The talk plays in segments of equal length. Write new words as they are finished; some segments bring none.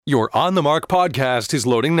Your On the Mark podcast is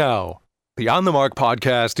loading now. The On the Mark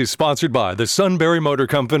podcast is sponsored by the Sunbury Motor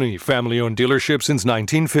Company, family-owned dealership since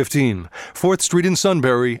 1915, 4th Street in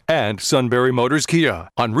Sunbury, and Sunbury Motors Kia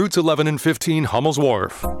on routes 11 and 15 Hummel's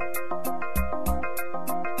Wharf.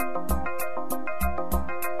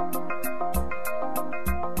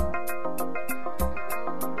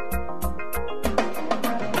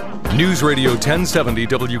 News Radio 1070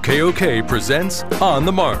 WKOK presents On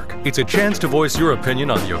the Mark. It's a chance to voice your opinion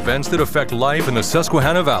on the events that affect life in the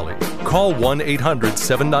Susquehanna Valley. Call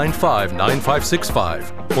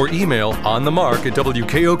 1-800-795-9565 or email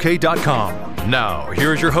onthemark@wkok.com. Now,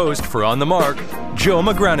 here's your host for On the Mark, Joe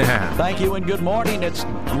McGranahan. Thank you and good morning. It's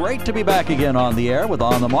great to be back again on the air with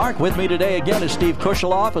On the Mark. With me today again is Steve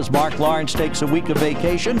Kusheloff as Mark Lawrence takes a week of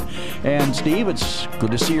vacation. And Steve, it's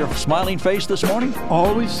good to see your smiling face this morning.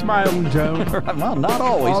 Always smiling, Joe. Well, not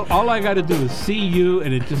always. All I got to do is see you,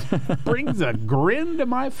 and it just brings a grin to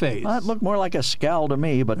my face. Well, it looked more like a scowl to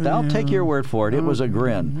me, but I'll take your word for it. It was a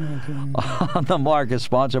grin. On the Mark is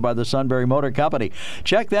sponsored by the Sunbury Motor Company.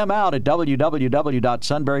 Check them out at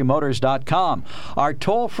www.sunburymotors.com. Our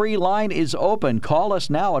toll-free line is open. Call us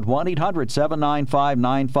now at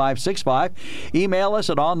 1-800-795-9565. Email us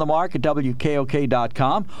at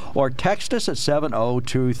onthemark@wkok.com or text us at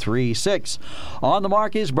 70236. On the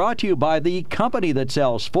Mark is brought to you by the company that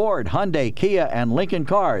sells Ford, Hyundai, Kia, and Lincoln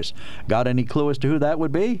cars. Got any clue as to who that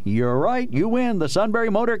would be? You're right. You win. The Sunbury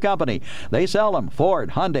Motor Company. They sell them. Ford,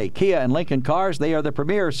 Hyundai, Kia, and Lincoln cars. They are the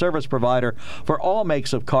premier service provider for all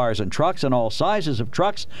makes of cars and trucks and all sizes of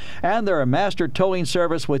trucks, and they're a master towing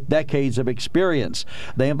service with decades of experience.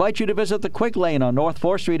 They invite you to visit the Quick Lane on North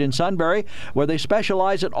 4th Street in Sunbury, where they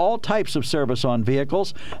specialize in all types of service on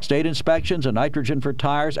vehicles, state inspections and nitrogen for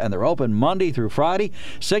tires, and they're open Monday through Friday,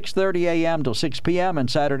 6:30 a.m. till 6 p.m. and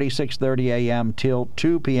Saturday 6:30 a.m. till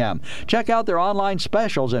 2 p.m. Check out their online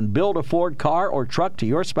specials and build a Ford car or truck to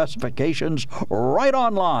your specifications right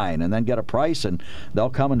online, and then get a price, and they'll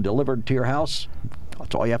come and deliver it to your house.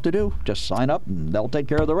 That's all you have to do. Just sign up, and they'll take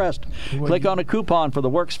care of the rest. Click on a coupon for the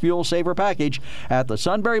Works Fuel Saver package at the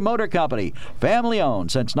Sunbury Motor Company. Family-owned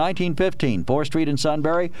since 1915. 4th Street in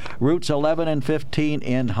Sunbury, routes 11 and 15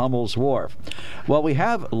 in Hummel's Wharf. Well, we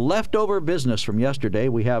have leftover business from yesterday.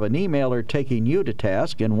 We have an emailer taking you to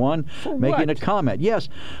task and one making a comment. Yes,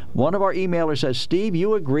 one of our emailers says, Steve,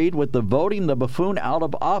 you agreed with the voting the buffoon out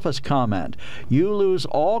of office comment. You lose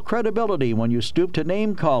all credibility when you stoop to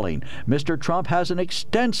name-calling. Mr. Trump has an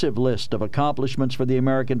extensive list of accomplishments for the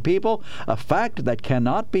American people, a fact that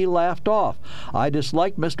cannot be laughed off. I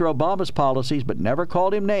disliked Mr. Obama's policies but never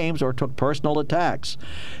called him names or took personal attacks.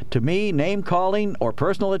 To me, name-calling or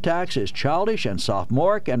personal attacks is childish and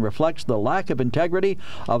sophomoric and reflects the lack of integrity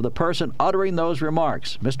of the person uttering those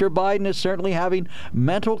remarks. Mr. Biden is certainly having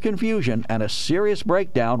mental confusion and a serious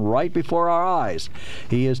breakdown right before our eyes.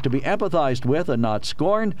 He is to be empathized with and not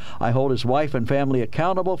scorned. I hold his wife and family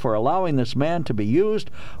accountable for allowing this man to be used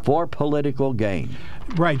for political gain.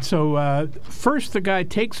 Right. So first the guy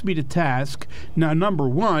takes me to task. Now, number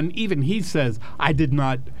one, even he says, I did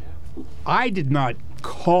not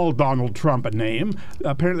call Donald Trump a name.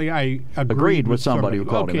 Apparently I agreed with somebody who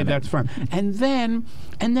called him a name. Okay, that's fine.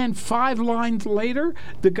 And then 5 lines later,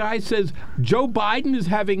 the guy says, Joe Biden is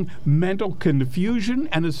having mental confusion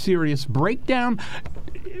and a serious breakdown.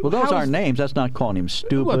 Well, those aren't names. That's not calling him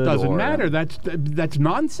stupid. Well, it doesn't matter. That's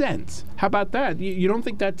nonsense. How about that? You don't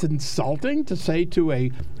think that's insulting to say to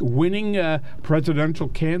a winning presidential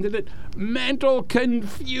candidate? Mental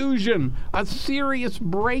confusion, a serious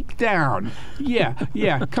breakdown. Yeah.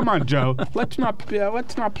 Come on, Joe. Let's not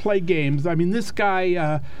play games. I mean, this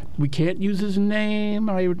guy. We can't use his name.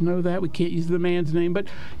 I would know that. We can't use the man's name. But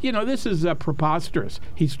this is preposterous.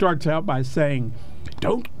 He starts out by saying,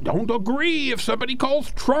 Don't agree if somebody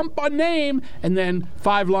calls Trump a name. And then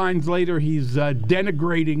 5 lines later, he's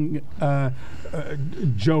denigrating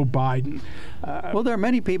Joe Biden. Well, there are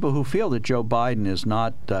many people who feel that Joe Biden is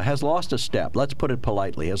not has lost a step. Let's put it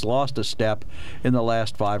politely, has lost a step in the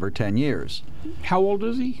last 5 or 10 years. How old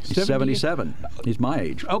is he? He's 77. He's my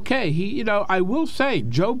age. Okay, I will say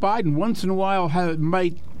Joe Biden once in a while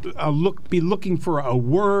might be looking for a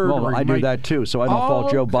word. Well, I do that too, so I don't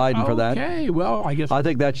fault Joe Biden for that. Okay, well, I guess I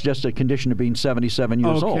think that's just a condition of being 77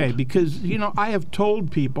 years old. Okay, because I have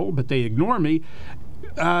told people, but they ignore me.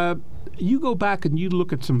 You go back and you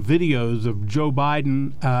look at some videos of Joe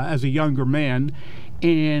Biden as a younger man,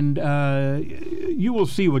 and you will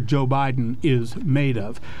see what Joe Biden is made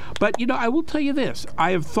of. But, I will tell you this.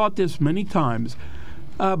 I have thought this many times.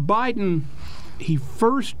 Biden, he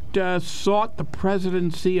first sought the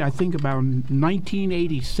presidency, I think, about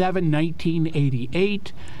 1987,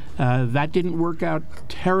 1988. That didn't work out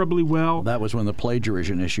terribly well. That was when the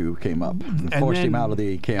plagiarism issue came up and forced him out of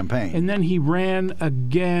the campaign. And then he ran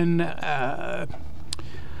again.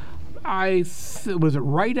 Was it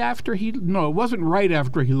right after he? No, it wasn't right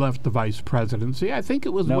after he left the vice presidency. I think it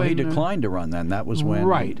was when... No, he declined to run then. That was when...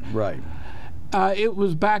 Right. Right. It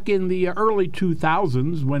was back in the early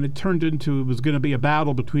 2000s when it turned into it was going to be a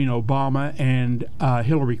battle between Obama and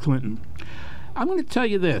Hillary Clinton. I'm going to tell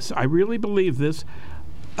you this. I really believe this.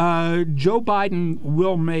 Joe Biden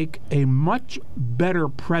will make a much better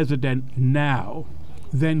president now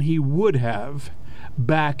than he would have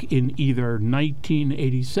back in either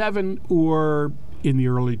 1987 or in the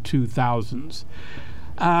early 2000s.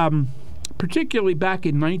 Particularly back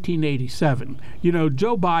in 1987. You know,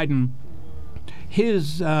 Joe Biden,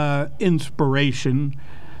 his inspiration,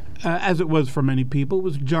 as it was for many people,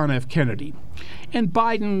 was John F. Kennedy. And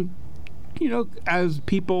Biden, you know, as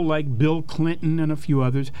people like Bill Clinton and a few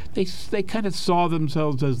others, they kind of saw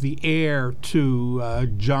themselves as the heir to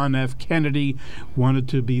John F. Kennedy, wanted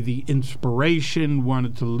to be the inspiration,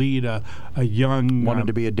 wanted to lead a young... Wanted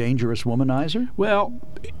to be a dangerous womanizer? Well,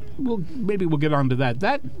 maybe we'll get on to that.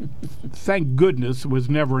 That, thank goodness, was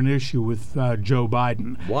never an issue with Joe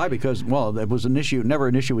Biden. Why? Because, well, it was never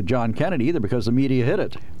an issue with John Kennedy either because the media hid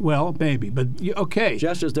it. Well, maybe, but okay.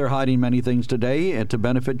 Just as they're hiding many things today to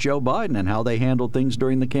benefit Joe Biden and how they handled things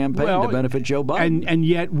during the campaign to benefit Joe Biden. And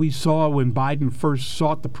yet we saw when Biden first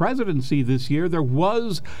sought the presidency this year, there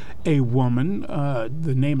was a woman,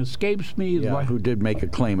 the name escapes me. Who did make a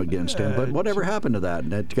claim against him. But whatever happened to that?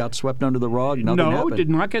 It got swept under the rug? Nothing happened. It did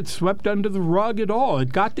not get swept under the rug at all.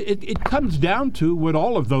 It comes down to what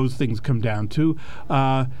all of those things come down to.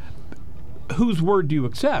 Whose word do you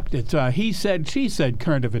accept? It's a he said, she said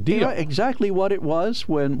kind of a deal. Yeah, exactly what it was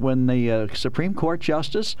when the Supreme Court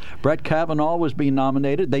Justice Brett Kavanaugh was being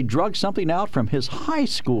nominated. They drugged something out from his high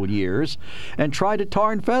school years and tried to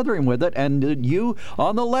tar and feather him with it. And you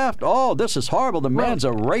on the left, oh, this is horrible. The man's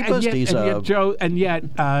a rapist. And yet,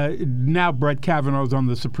 now Brett Kavanaugh's on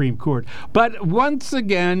the Supreme Court. But once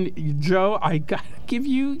again, Joe, I got to give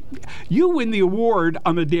you win the award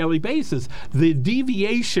on a daily basis, the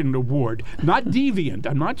Deviation Award. Not deviant.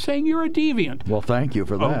 I'm not saying you're a deviant. Well, thank you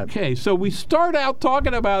for that. Okay, so we start out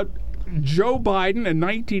talking about Joe Biden in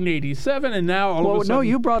 1987, and now all of a sudden... No,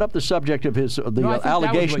 you brought up the subject of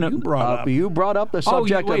allegation. You brought up the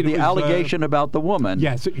subject of the allegation about the woman.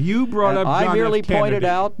 Yes, you brought up John I merely F. Kennedy. pointed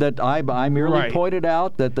out that pointed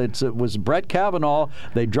out that it was Brett Kavanaugh.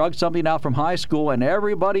 They drugged something out from high school, and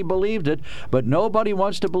everybody believed it, but nobody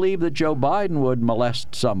wants to believe that Joe Biden would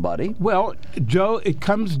molest somebody. Well, Joe, it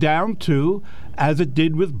comes down to, as it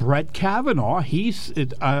did with Brett Kavanaugh,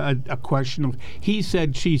 it's a question of he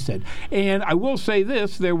said, she said. And I will say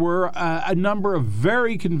this, there were a number of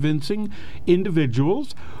very convincing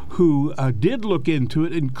individuals who did look into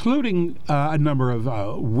it, including a number of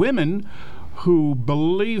women who,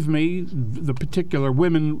 believe me, the particular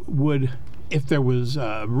women would, if there was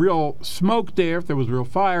real smoke there, if there was real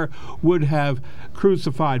fire, would have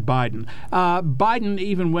crucified Biden. Biden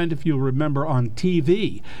even went, if you'll remember, on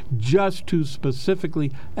TV just to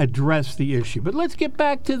specifically address the issue. But let's get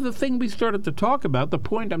back to the thing we started to talk about, the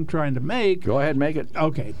point I'm trying to make. Go ahead, make it.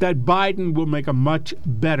 Okay, that Biden will make a much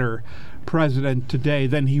better president today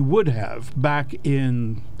than he would have back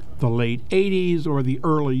in the late 80s or the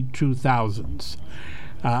early 2000s.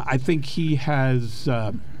 I think he has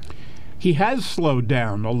slowed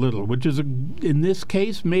down a little, which is, in this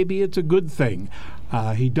case, maybe it's a good thing.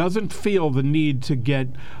 He doesn't feel the need to get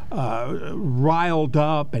riled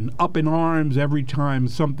up and up in arms every time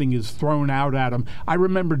something is thrown out at him. I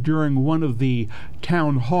remember during one of the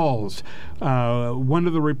town halls, one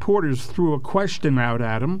of the reporters threw a question out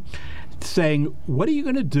at him saying, what are you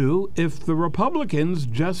going to do if the Republicans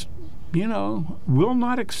just will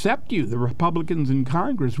not accept you? The Republicans in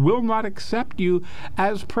Congress will not accept you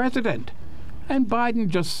as president. And Biden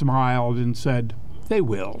just smiled and said, they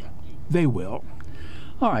will. They will.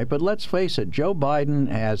 All right, but let's face it, Joe Biden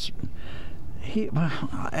has...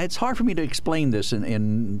 it's hard for me to explain this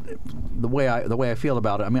in the way I feel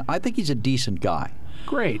about it. I mean, I think he's a decent guy.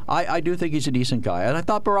 Great. I do think he's a decent guy. And I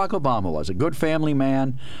thought Barack Obama was a good family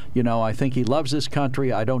man. I think he loves this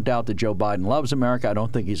country. I don't doubt that Joe Biden loves America. I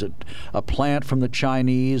don't think he's a plant from the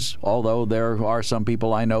Chinese, although there are some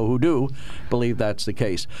people I know who do believe that's the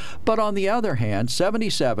case. But on the other hand,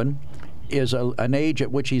 77 is an age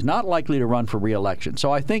at which he's not likely to run for re-election.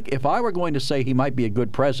 So I think if I were going to say he might be a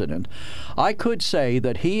good president, I could say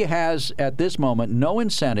that he has, at this moment, no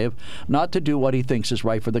incentive not to do what he thinks is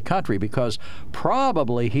right for the country, because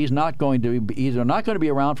probably he's not going to be, either not going to be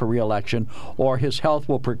around for re-election, or his health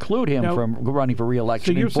will preclude him from running for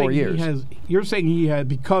re-election in 4 years. You're saying he has,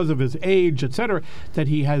 because of his age, etc., that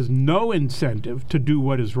he has no incentive to do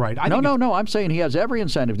what is right. No. I'm saying he has every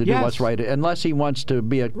incentive to do what's right, unless he wants to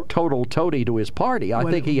be a total toady to his party. I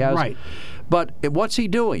think he has. Right. But what's he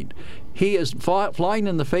doing? He is flying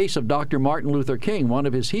in the face of Dr. Martin Luther King, one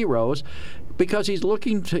of his heroes, because he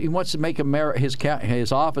wants to make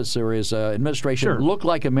his office or his administration look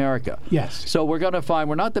like America. Yes. So we're going to find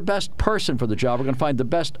we're not the best person for the job. We're going to find the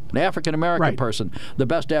best African American person, the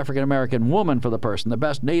best African American woman for the person, the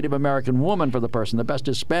best Native American woman for the person, the best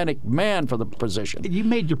Hispanic man for the position. You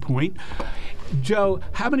made your point. Joe,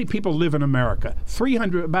 how many people live in America?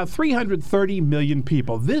 About 330 million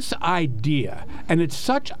people. This idea, and it's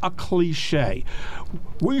such a cliche,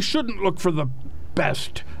 we shouldn't look for the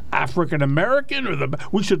best African American,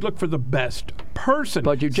 we should look for the best person.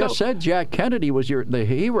 But you just said Jack Kennedy was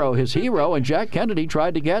his hero, and Jack Kennedy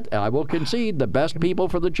tried to get, I will concede, the best people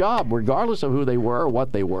for the job, regardless of who they were or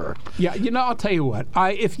what they were. Yeah, I'll tell you what.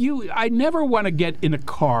 I never want to get in a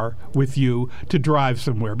car with you to drive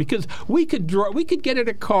somewhere, because we could get in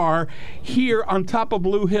a car here on top of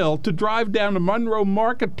Blue Hill to drive down to Monroe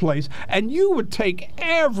Marketplace, and you would take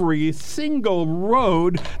every single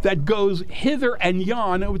road that goes hither and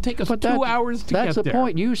yon. It would take us 2 hours to get there. That's the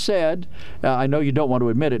point. You said, I know you don't want to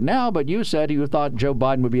admit it now, but you said you thought Joe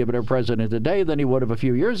Biden would be a better president today than he would have a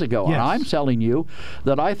few years ago. Yes. And I'm telling you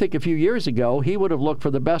that I think a few years ago he would have looked for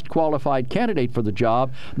the best qualified candidate for the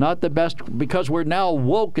job, not the best, because we're now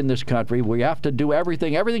woke in this country. We have to do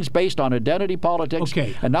everything. Everything's based on identity politics,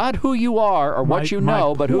 and not who you are or what you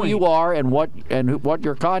know, but who you are and what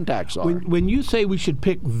your contacts are. When you say we should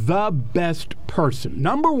pick the best person,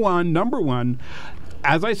 number one,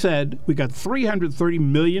 as I said, we got 330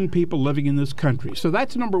 million people living in this country. So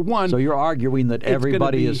that's number one. So you're arguing that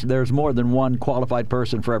there's more than one qualified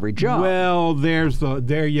person for every job. Well,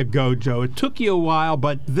 there you go, Joe. It took you a while,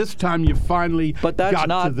 but this time you finally got to the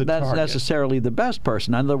target. But that's necessarily the best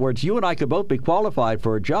person. In other words, you and I could both be qualified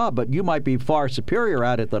for a job, but you might be far superior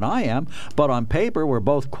at it than I am. But on paper, we're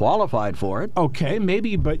both qualified for it. Okay,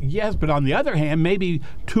 maybe, but on the other hand, maybe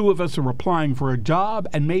two of us are applying for a job,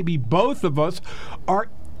 and maybe both of us are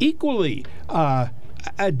equally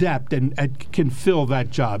adept and can fill that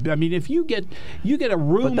job. I mean, if you get a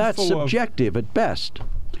room full of... But that's subjective at best.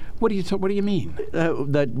 What do you mean?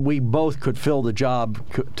 That we both could fill the job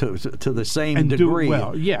to the same and degree. Do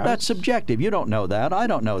well. Yeah. That's subjective. You don't know that. I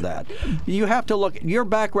don't know that. You have to look. Your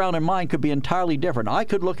background and mine could be entirely different. I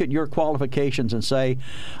could look at your qualifications and say,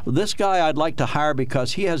 this guy I'd like to hire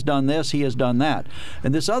because he has done this, he has done that.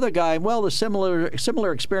 And this other guy, well, the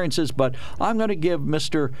similar experiences, but I'm going to give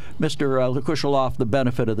Mr. Kushaloff the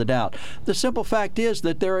benefit of the doubt. The simple fact is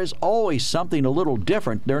that there is always something a little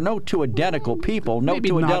different. There are no two identical people, no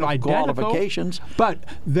two identical qualifications. But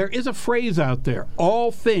there is a phrase out there,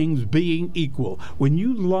 all things being equal. When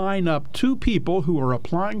you line up two people who are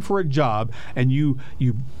applying for a job and you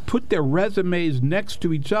put their resumes next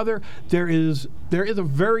to each other, there is a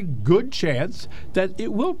very good chance that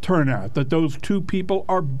it will turn out that those two people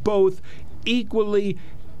are both equally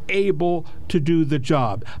able to do the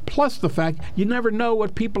job. Plus the fact you never know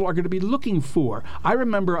what people are going to be looking for. I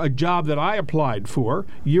remember a job that I applied for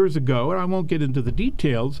years ago, and I won't get into the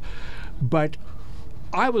details, but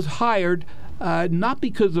I was hired not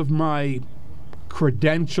because of my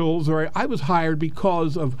credentials, or I was hired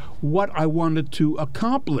because of what I wanted to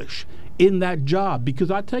accomplish in that job.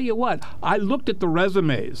 Because I tell you what, I looked at the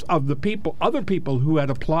resumes of other people who had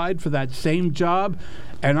applied for that same job,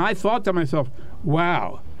 and I thought to myself,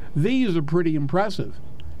 wow, these are pretty impressive.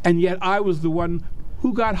 And yet I was the one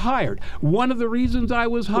who got hired. One of the reasons I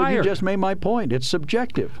was hired. Well, you just made my point. It's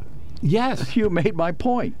subjective. Yes. You made my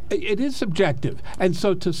point. It is subjective. And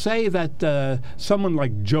so to say that someone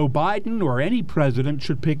like Joe Biden or any president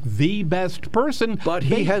should pick the best person. But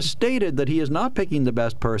he has stated that he is not picking the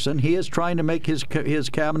best person. He is trying to make his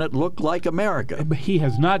cabinet look like America. But he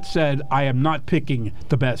has not said, I am not picking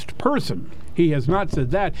the best person. He has not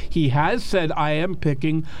said that. He has said, I am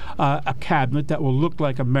picking a cabinet that will look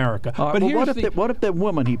like America. But what if the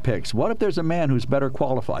woman he picks? What if there's a man who's better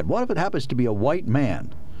qualified? What if it happens to be a white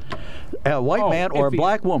man? A white man or a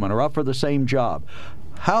black woman are up for the same job.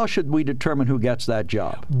 how should we determine who gets that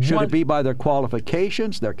job? Should it be by their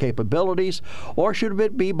qualifications, their capabilities, or should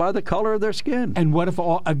it be by the color of their skin? And what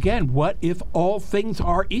if all things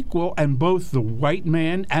are equal and both the white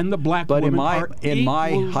man and the black woman are equal? In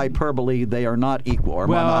my hyperbole, they are not equal. Or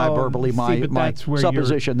my hyperbole, my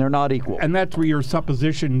supposition, they're not equal. And that's where your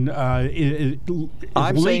supposition is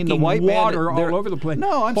I'm saying the white water man, all over the place.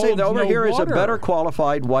 No, I'm saying that over here is a water. better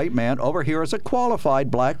qualified white man. Over here is a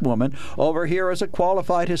qualified black woman. Over here is a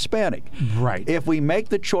qualified Hispanic. Right. If we make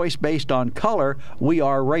the choice based on color, we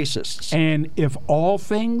are racists. And if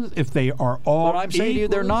they are all But I'm saying to you,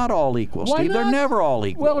 they're not all equal, Why Steve. not? They're never all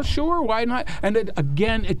equal. Well, sure, why not? And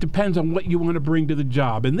it depends on what you want to bring to the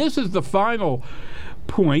job. And this is the final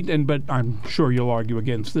point, but I'm sure you'll argue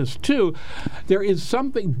against this too. There is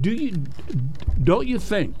something. Don't you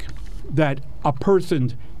think that a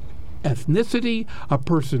person's ethnicity, a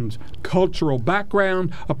person's cultural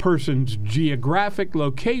background, a person's geographic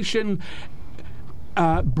location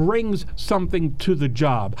brings something to the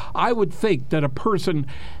job? I would think that a person,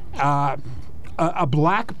 a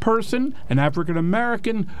black person, an African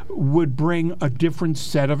American, would bring a different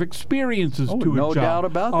set of experiences to a job. No doubt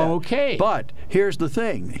about that. Okay. But here's the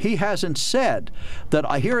thing. He hasn't said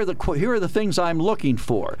that here are the things I'm looking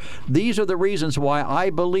for. These are the reasons why I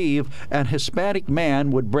believe an Hispanic man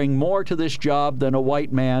would bring more to this job than a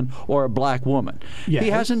white man or a black woman. Yes.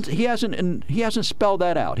 He hasn't spelled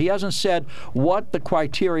that out. He hasn't said what the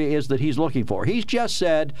criteria is that he's looking for. He's just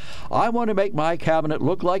said, I want to make my cabinet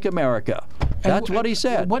look like America. That's what he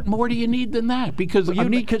said. What more do you need than that? Because you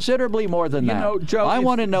need considerably more than that. know, Joe, I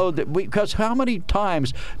want to know that because how many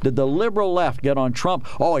times did the liberal left get on Trump?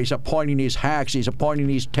 Oh, he's appointing these hacks. He's appointing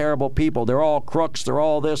these terrible people. They're all crooks. They're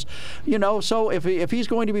all this. So if he's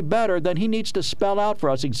going to be better, then he needs to spell out for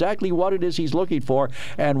us exactly what it is he's looking for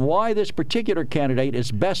and why this particular candidate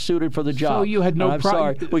is best suited for the job. So you had no problem.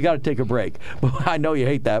 I'm sorry. We got to take a break. I know you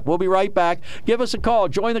hate that. We'll be right back. Give us a call.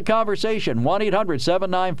 Join the conversation.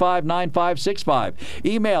 1-800-795-9565.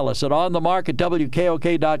 Email us at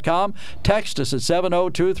onthemark@wkok.com. Text us at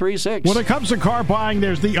 70236. When it comes to car buying,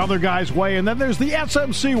 there's the other guy's way, and then there's the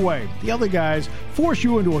SMC way. The other guys force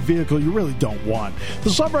you into a vehicle you really don't want. The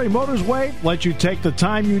Sunbury Motors way lets you take the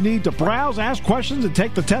time you need to browse, ask questions, and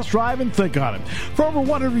take the test drive and think on it. For over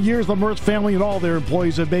 100 years, the Mertz family and all their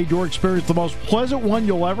employees have made your experience the most pleasant one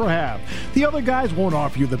you'll ever have. The other guys won't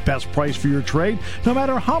offer you the best price for your trade, no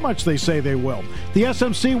matter how much they say they will. The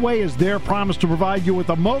SMC way is their promise to provide you with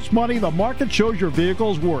the most money the market shows your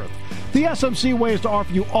vehicle is worth. The SMC way is to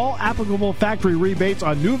offer you all applicable factory rebates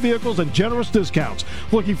on new vehicles and generous discounts.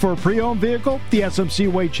 Looking for a pre-owned vehicle? The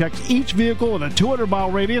SMC way checks each vehicle in a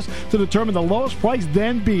 200-mile radius to determine the lowest price,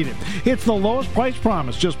 then beat it. It's the lowest price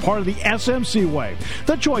promise, just part of the SMC way.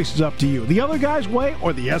 The choice is up to you, the other guy's way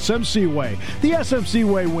or the SMC way. The SMC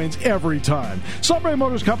way wins every time. Sunbury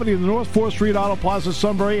Motors Company in the North 4th Street Auto Plaza,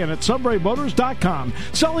 Sunbury, and at sunburymotors.com.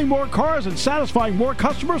 Selling more cars and satisfying more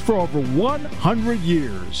customers for over 100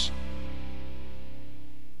 years.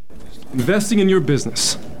 Investing in your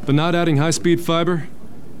business, but not adding high-speed fiber?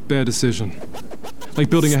 Bad decision. Like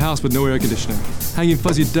building a house with no air conditioning, hanging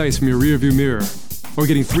fuzzy dice from your rearview mirror, or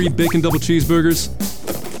getting 3 bacon double cheeseburgers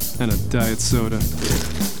and a diet soda.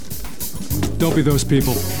 Don't be those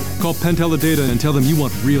people. Call Penteledata and tell them you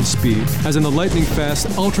want real speed, as in the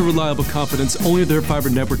lightning-fast, ultra-reliable confidence only their fiber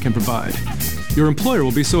network can provide. Your employer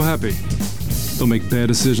will be so happy. They'll make bad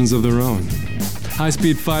decisions of their own.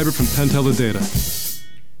 High-speed fiber from Penteledata.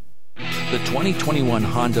 The 2021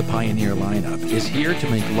 Honda Pioneer lineup is here to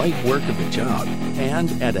make light work of the job and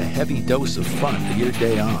add a heavy dose of fun to your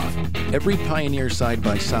day off. Every Pioneer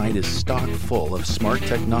side-by-side is stock full of smart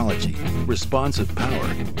technology, responsive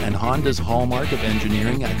power, and Honda's hallmark of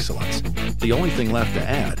engineering excellence. The only thing left to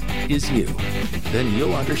add is you. Then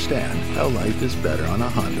you'll understand how life is better on a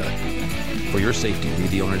Honda. For your safety,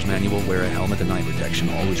 read the owner's manual, wear a helmet and eye protection,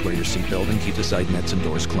 always wear your seatbelt, and keep the side nets and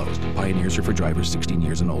doors closed. Pioneers are for drivers 16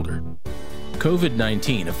 years and older.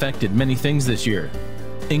 COVID-19 affected many things this year,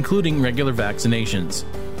 including regular vaccinations.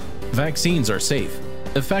 Vaccines are safe,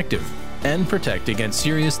 effective, and protect against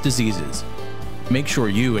serious diseases. Make sure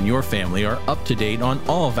you and your family are up to date on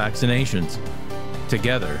all vaccinations.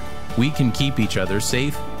 Together, we can keep each other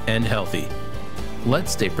safe and healthy.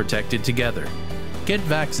 Let's stay protected together. Get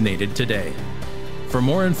vaccinated today. For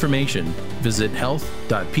more information, visit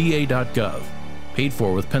health.pa.gov. Paid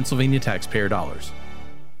for with Pennsylvania taxpayer dollars.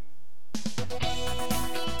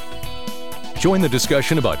 Join the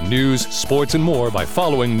discussion about news, sports, and more by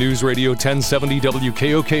following News Radio 1070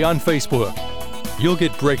 WKOK on Facebook. You'll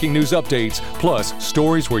get breaking news updates, plus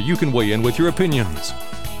stories where you can weigh in with your opinions.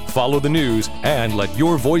 Follow the news and let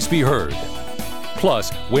your voice be heard.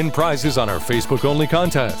 Plus, win prizes on our Facebook-only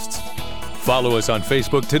contests. Follow us on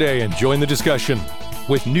Facebook today and join the discussion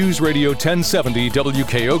with News Radio 1070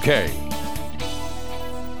 WKOK.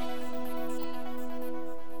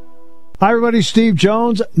 Hi, everybody. Steve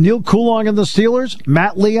Jones, Neil Coulong and the Steelers,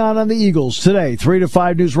 Matt Leon and the Eagles. Today, 3 to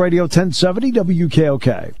 5 News Radio 1070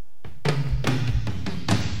 WKOK.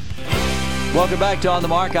 Welcome back to On the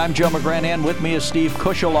Mark. I'm Joe McGrann, and with me is Steve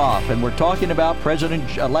Kusheloff, and we're talking about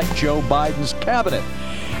President-elect Joe Biden's cabinet.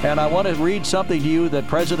 And I want to read something to you that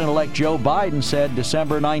President-elect Joe Biden said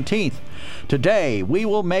December 19th. Today, we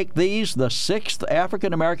will make these the 6th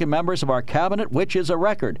African-American members of our cabinet, which is a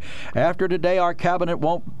record. After today, our cabinet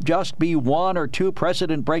won't just be 1 or 2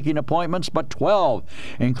 precedent-breaking appointments, but 12,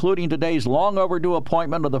 including today's long-overdue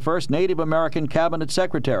appointment of the first Native American cabinet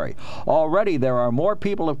secretary. Already, there are more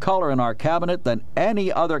people of color in our cabinet than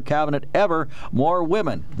any other cabinet ever, more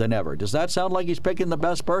women than ever. Does that sound like he's picking the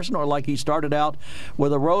best person, or like he started out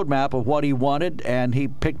with a roadmap of what he wanted, and he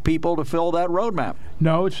picked people to fill that roadmap?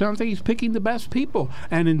 No, it sounds like he's picking the best people,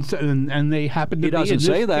 and they happen to be. He doesn't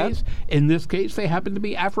say that. In this case, they happen to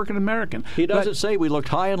be African American. He doesn't say we looked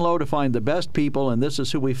high and low to find the best people, and this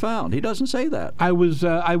is who we found. He doesn't say that. I was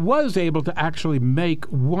able to actually make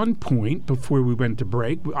one point before we went to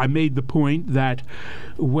break. I made the point that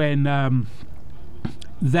when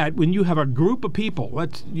you have a group of people,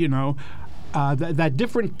 that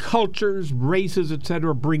different cultures, races,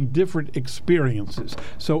 etc., bring different experiences.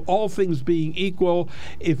 So all things being equal,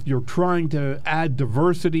 if you're trying to add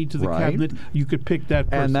diversity to the cabinet, you could pick that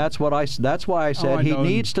person. And that's why I said he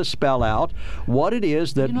needs to spell out what it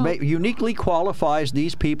is that uniquely qualifies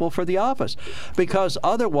these people for the office. Because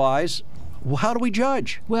otherwise, how do we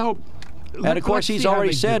judge? Well, and of course, he's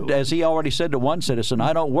already said, as he already said to one citizen,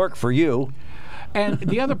 I don't work for you. And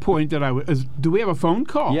the other point that do we have a phone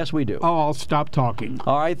call? Yes, we do. Oh, I'll stop talking.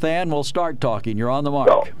 All right, Than, we'll start talking. You're on the mark.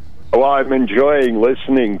 Well, I'm enjoying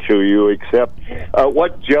listening to you, except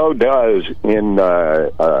what Joe does in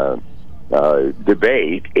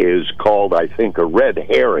debate is called, I think, a red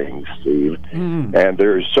herring, Steve. And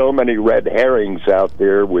there's so many red herrings out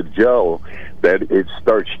there with Joe that it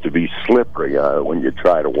starts to be slippery when you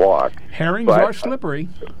try to walk. Herrings are slippery.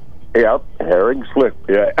 Yep, herring slip.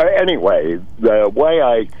 Anyway, the way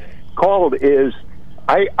I called is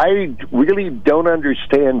I really don't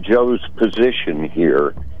understand Joe's position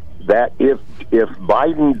here that if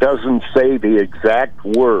Biden doesn't say the exact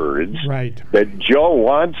words that Joe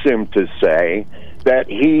wants him to say, that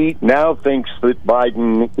he now thinks that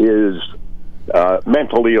Biden is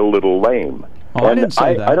mentally a little lame. Oh, I didn't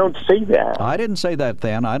say that. I don't see that. I didn't say that,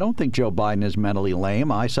 Than. I don't think Joe Biden is mentally lame.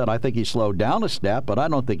 I said I think he slowed down a step, but I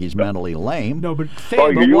don't think he's mentally lame. No, but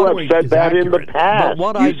you have said that in the past.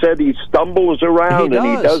 You said he stumbles around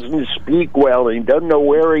and he doesn't speak well and he doesn't know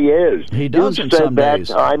where he is. He doesn't some days.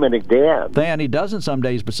 That time and again. Than, he doesn't some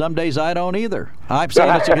days, but some days I don't either. I'm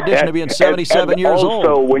saying it's a condition of being 77 years old.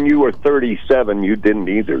 Also, when you were 37, you didn't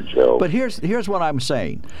either, Joe. But here's what I'm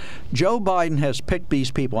saying. Joe Biden has picked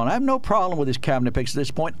these people, and I have no problem with his cabinet picks at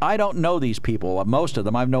this point. I don't know these people, most of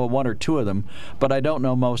them. I know 1 or 2 of them, but I don't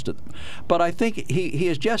know most of them. But I think he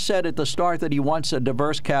has just said at the start that he wants a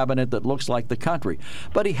diverse cabinet that looks like the country.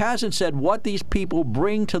 But he hasn't said what these people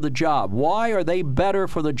bring to the job. Why are they better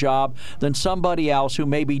for the job than somebody else who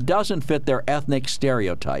maybe doesn't fit their ethnic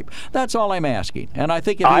stereotype? That's all I'm asking. And I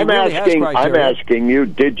think if he really has criteria... I'm asking you,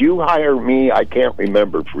 did you hire me? I can't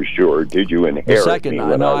remember for sure. Did you inherit me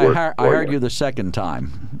when I worked I hired you the second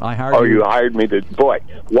time. You hired me. Boy,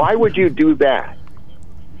 why would you do that?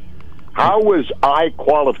 How was I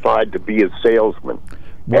qualified to be a salesman?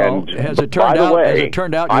 Well, and as it turned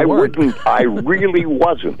out, you weren't. I really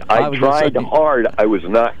wasn't. I tried hard. I was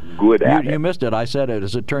not good at it. You missed it. I said it.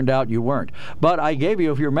 As it turned out, you weren't. But I gave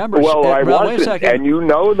you, if you remember... Well, I wasn't, wait a second. and you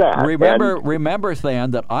know that. Remember,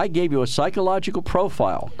 Than, that I gave you a psychological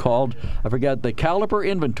profile called, I forget, the Caliper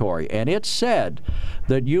Inventory, and it said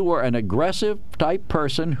that you were an aggressive type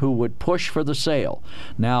person who would push for the sale.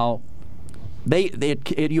 Now,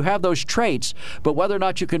 you have those traits, but whether or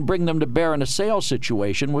not you can bring them to bear in a sales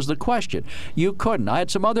situation was the question. You couldn't. I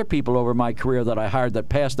had some other people over my career that I hired that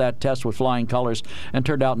passed that test with flying colors and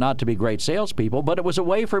turned out not to be great salespeople, but it was a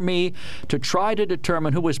way for me to try to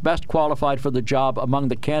determine who was best qualified for the job among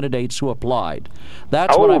the candidates who applied.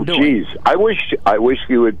 That's what I'm doing. Oh, geez. I wish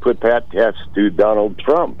you would put that test to Donald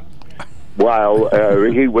Trump while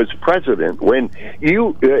he was president, when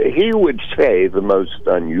he would say the most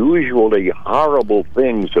unusually horrible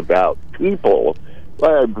things about people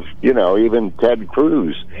even Ted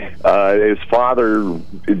Cruz, his father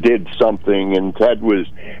did something, and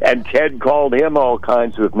Ted called him all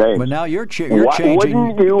kinds of names. But now you're changing.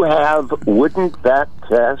 Wouldn't that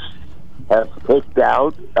test have picked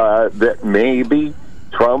out that maybe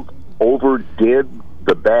Trump overdid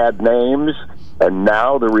the bad names? And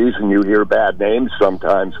now the reason you hear bad names,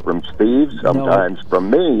 sometimes from Steve, sometimes from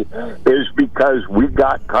me, is because we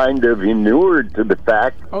got kind of inured to the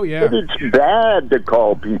fact that it's bad to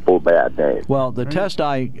call people bad names. Well, the test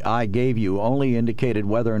I gave you only indicated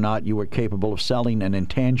whether or not you were capable of selling an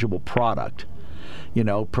intangible product.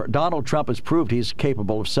 Donald Trump has proved he's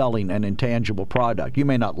capable of selling an intangible product. You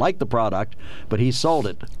may not like the product, but he sold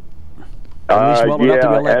it. At least well enough to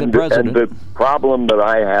be elected president. And the problem that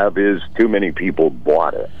I have is too many people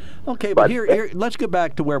bought it. Okay, but here, let's get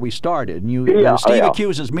back to where we started. Steve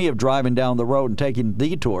accuses me of driving down the road and taking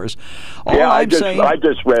detours. I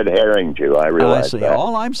just read herring you. I realize that.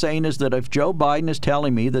 All I'm saying is that if Joe Biden is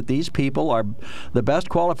telling me that these people are the best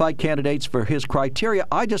qualified candidates for his criteria,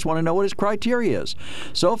 I just want to know what his criteria is.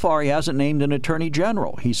 So far, he hasn't named an attorney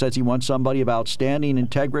general. He says he wants somebody of outstanding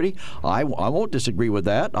integrity. I won't disagree with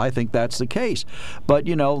that. I think that's the case. But,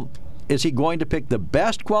 is he going to pick the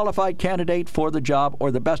best qualified candidate for the job,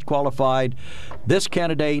 or the best qualified this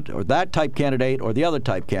candidate or that type candidate or the other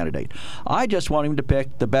type candidate? I just want him to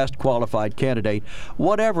pick the best qualified candidate,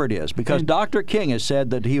 whatever it is, because Dr. King has said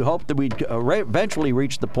that he hoped that we'd eventually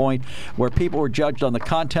reach the point where people were judged on the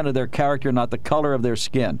content of their character, not the color of their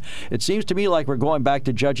skin. It seems to me like we're going back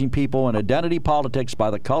to judging people in identity politics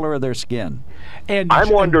by the color of their skin. And I'm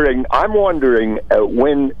wondering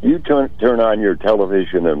when you turn on your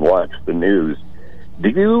television and watch the news, do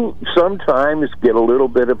you sometimes get a little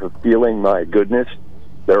bit of a feeling, my goodness,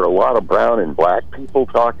 there are a lot of brown and black people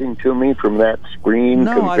talking to me from that screen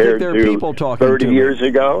compared to 30 years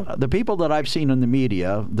ago? The people that I've seen in the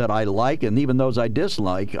media that I like, and even those I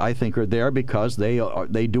dislike, I think are there because they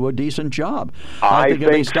do a decent job. I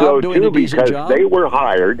think so, too, because they were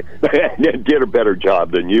hired and did a better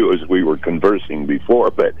job than you, as we were conversing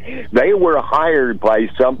before, but they were hired by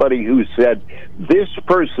somebody who said, this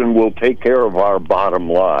person will take care of our bottom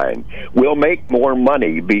line. We'll make more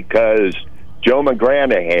money because Joe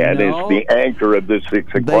McGranahan is the anchor of the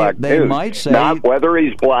 6 o'clock news. They might say, not whether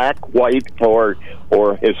he's black, white, or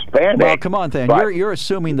Hispanic. Well, come on, then. You're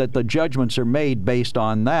assuming that the judgments are made based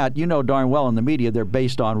on that. You know darn well in the media they're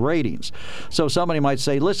based on ratings. So somebody might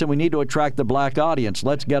say, listen, we need to attract the black audience.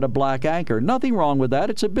 Let's get a black anchor. Nothing wrong with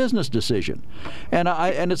that. It's a business decision. And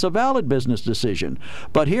it's a valid business decision.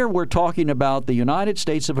 But here we're talking about the United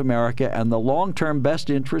States of America and the long-term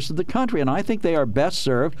best interests of the country. And I think they are best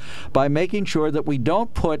served by making sure that we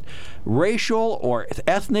don't put racial or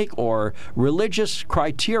ethnic or religious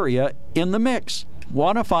criteria in the mix.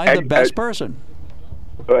 Want to find the best person.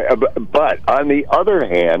 But on the other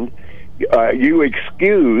hand, you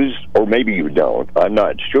excuse, or maybe you don't, I'm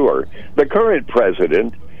not sure, the current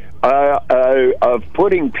president of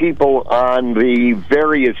putting people on the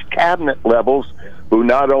various cabinet levels who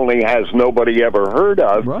not only has nobody ever heard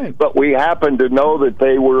of, but we happen to know that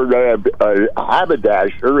they were a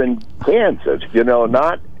haberdasher in Kansas,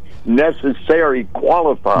 not necessary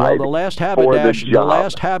qualified. Well, the last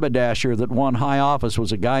haberdasher that won high office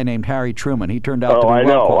was a guy named Harry Truman. He turned out to be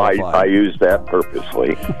well qualified. I used that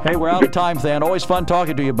purposely. Hey, we're out of time, Than. Always fun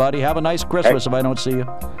talking to you, buddy. Have a nice Christmas if I don't see you.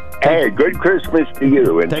 Hey, good Christmas to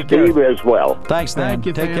you, and Steve as well. Thanks, Than.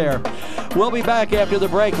 Take care. We'll be back after the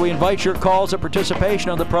break. We invite your calls and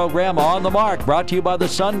participation on the program On the Mark, brought to you by the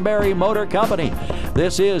Sunbury Motor Company.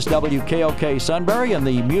 This is WKOK Sunbury, and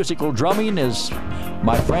the musical drumming is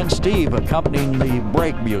my friend Steve accompanying the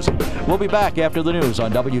break music. We'll be back after the news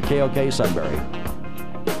on WKOK Sunbury.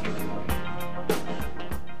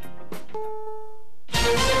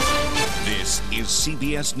 This is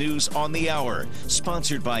CBS News on the Hour,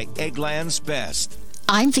 sponsored by Eggland's Best.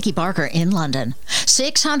 I'm Vicki Barker in London.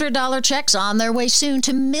 $600 checks on their way soon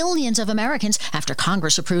to millions of Americans after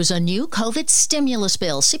Congress approves a new COVID stimulus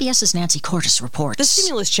bill. CBS's Nancy Cordes reports. The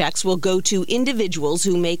stimulus checks will go to individuals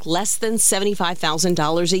who make less than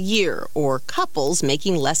 $75,000 a year, or couples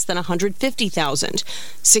making less than $150,000.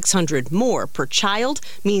 $600 more per child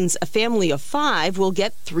means a family of 5 will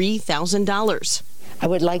get $3,000. I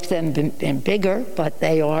would like them bigger, but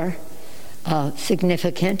they are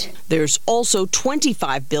significant. There's also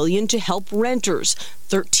 $25 billion to help renters,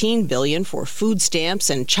 $13 billion for food stamps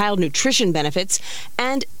and child nutrition benefits,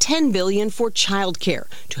 and $10 billion for child care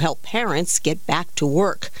to help parents get back to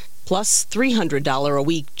work. plus $300 a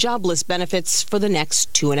week jobless benefits for the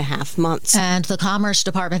next 2.5 months. And the Commerce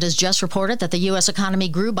Department has just reported that the U.S. economy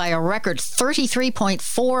grew by a record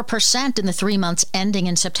 33.4% in the 3 months ending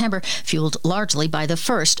in September, fueled largely by the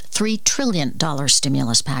first $3 trillion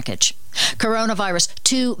stimulus package. Coronavirus,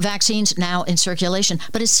 2 vaccines now in circulation.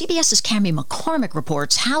 But as CBS's Cammie McCormick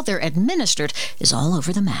reports, how they're administered is all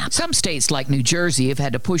over the map. Some states like New Jersey have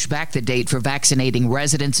had to push back the date for vaccinating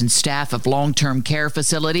residents and staff of long-term care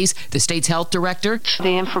facilities. The state's health director.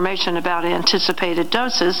 The information about anticipated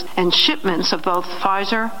doses and shipments of both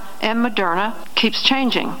Pfizer and Moderna keeps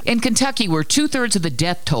changing. In Kentucky, where 2/3 of the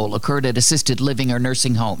death toll occurred at assisted living or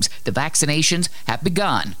nursing homes, the vaccinations have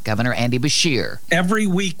begun. Governor Andy Beshear. Every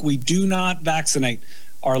week we do not vaccinate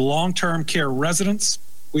our long-term care residents,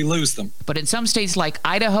 we lose them. But in some states like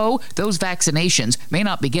Idaho, those vaccinations may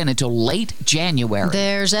not begin until late January.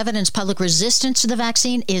 There's evidence public resistance to the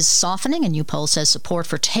vaccine is softening. A new poll says support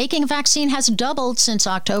for taking a vaccine has doubled since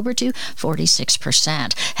October to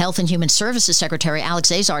 46%. Health and Human Services Secretary Alex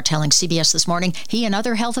Azar telling CBS this morning he and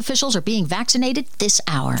other health officials are being vaccinated this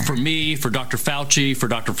hour. For me, for Dr. Fauci, for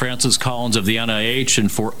Dr. Francis Collins of the NIH, and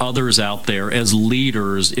for others out there as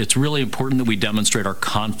leaders, it's really important that we demonstrate our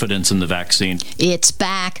confidence in the vaccine. It's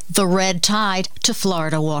back. The red tide to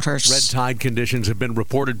Florida waters. Red tide conditions have been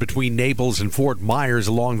reported between Naples and Fort Myers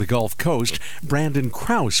along the Gulf Coast. Brandon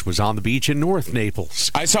Krause was on the beach in North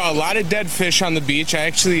Naples. I saw a lot of dead fish on the beach. I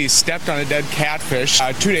actually stepped on a dead catfish.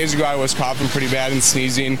 2 days ago, I was coughing pretty bad and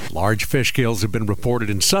sneezing. Large fish kills have been reported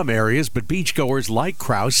in some areas, but beachgoers like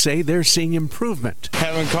Krause say they're seeing improvement.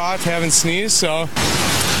 Haven't coughed, haven't sneezed, so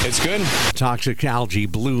it's good. Toxic algae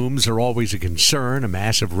blooms are always a concern. A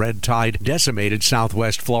massive red tide decimated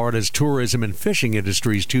southwest Florida's tourism and fishing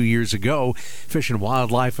industries 2 years ago. Fish and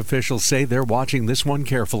wildlife officials say they're watching this one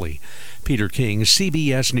carefully. Peter King,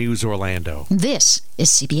 CBS News, Orlando. This is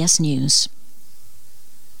CBS News.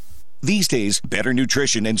 These days, better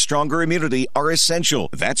nutrition and stronger immunity are essential.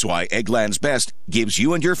 That's why Eggland's Best gives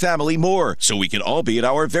you and your family more, so we can all be at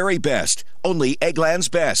our very best. Only Eggland's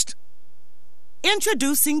Best.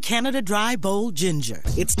 Introducing Canada Dry Bold Ginger.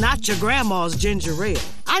 It's not your grandma's ginger ale.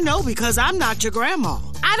 I know because I'm not your grandma.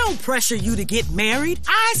 I don't pressure you to get married.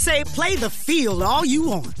 I say play the field all you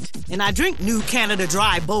want. And I drink new Canada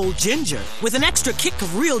Dry Bold Ginger with an extra kick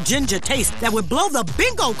of real ginger taste that would blow the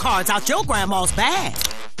bingo cards out your grandma's bag.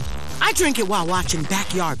 I drink it while watching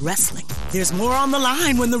backyard wrestling. There's more on the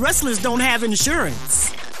line when the wrestlers don't have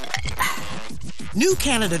insurance. New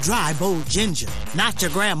Canada Dry Bold Ginger, not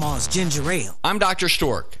your grandma's ginger ale. I'm Dr.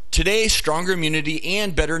 Stork. Today, stronger immunity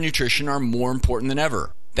and better nutrition are more important than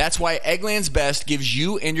ever. That's why Eggland's Best gives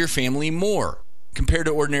you and your family more. Compared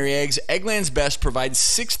to ordinary eggs, Eggland's Best provides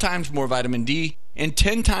 6 times more vitamin D and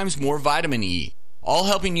 10 times more vitamin E, all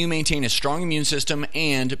helping you maintain a strong immune system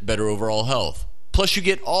and better overall health. Plus, you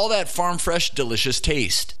get all that farm-fresh, delicious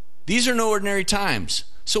taste. These are no ordinary times,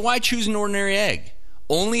 so why choose an ordinary egg?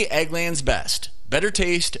 Only Eggland's Best. Better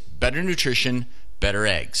taste, better nutrition, better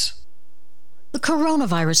eggs. The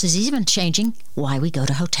coronavirus is even changing why we go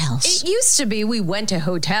to hotels. It used to be we went to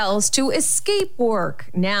hotels to escape work.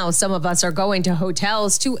 Now some of us are going to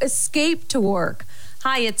hotels to escape to work.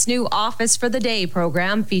 Hyatt's new Office for the Day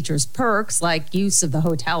program features perks like use of the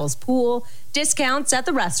hotel's pool, discounts at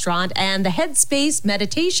the restaurant, and the Headspace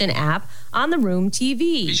meditation app on the room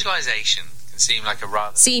TV. Visualization can seem like a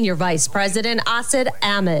rather... Senior Vice President Asad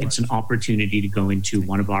Ahmed. It's an opportunity to go into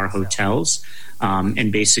one of our hotels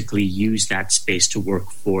and basically use that space to work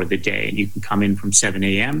for the day. And you can come in from 7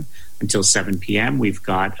 a.m. until 7 p.m. We've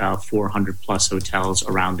got 400 plus hotels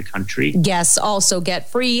around the country. Guests also get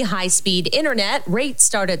free high-speed internet. Rates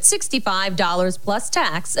start at $65 plus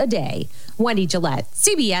tax a day. Wendy Gillette,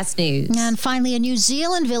 CBS News. And finally, a New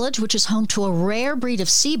Zealand village, which is home to a rare breed of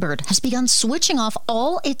seabird, has begun switching off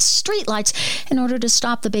all its streetlights in order to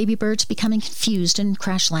stop the baby birds becoming confused and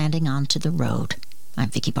crash landing onto the road. I'm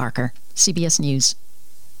Vicki Barker, CBS News.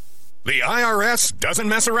 The IRS doesn't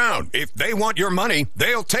mess around. If they want your money,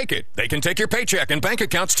 they'll take it. They can take your paycheck and bank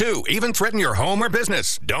accounts, too. Even threaten your home or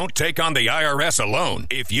business. Don't take on the IRS alone.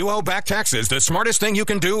 If you owe back taxes, the smartest thing you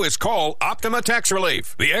can do is call Optima Tax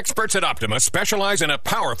Relief. The experts at Optima specialize in a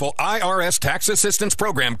powerful IRS tax assistance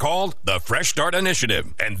program called the Fresh Start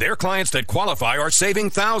Initiative. And their clients that qualify are saving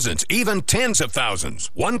thousands, even tens of thousands.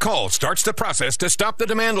 One call starts the process to stop the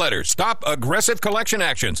demand letters, stop aggressive collection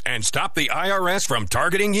actions, and stop the IRS from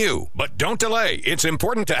targeting you. But don't delay. It's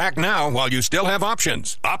important to act now while you still have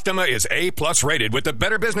options. Optima is A-plus rated with the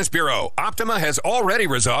Better Business Bureau. Optima has already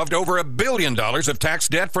resolved over $1 billion of tax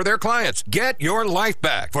debt for their clients. Get your life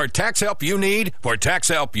back. For tax help you need, for tax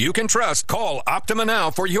help you can trust, call Optima now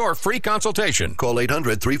for your free consultation. Call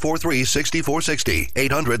 800-343-6460.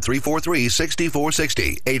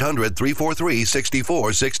 800-343-6460.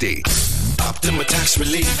 800-343-6460. Optima Tax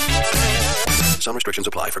Relief. Some restrictions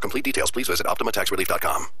apply. For complete details, please visit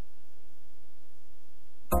OptimaTaxRelief.com.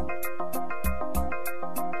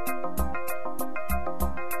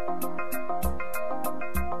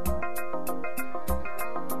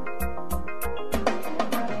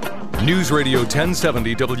 News Radio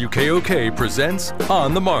 1070 WKOK presents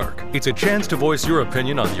On the Mark. It's a chance to voice your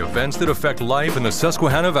opinion on the events that affect life in the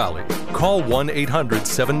Susquehanna Valley. Call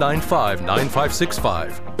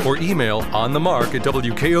 1-800-795-9565 or email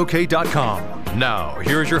onthemark@wkok.com. Now,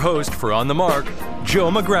 here's your host for On the Mark, Joe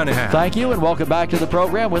McGranahan. Thank you, and welcome back to the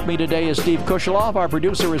program. With me today is Steve Kusheloff. Our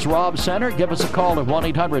producer is Rob Center. Give us a call at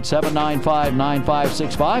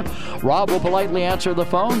 1-800-795-9565. Rob will politely answer the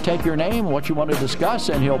phone, take your name, what you want to discuss,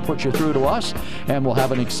 and he'll put you through to us, and we'll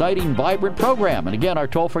have an exciting, vibrant program. And again, our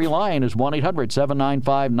toll-free line is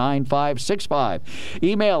 1-800-795-9565.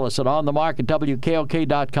 Email us at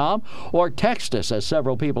onthemark@wkok.com or text us, as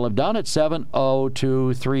several people have done, at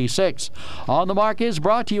 70236. On the Mark is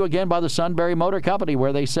brought to you again by the Sunbury Motor Company,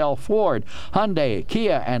 where they sell Ford, Hyundai,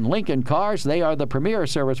 Kia, and Lincoln cars. They are the premier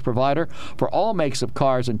service provider for all makes of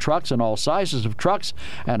cars and trucks and all sizes of trucks,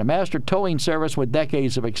 and a master towing service with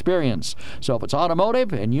decades of experience. So if it's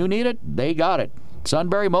automotive and you need it, they got it.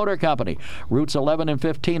 Sunbury Motor Company, routes 11 and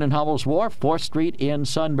 15 in Hummel's Wharf, 4th Street in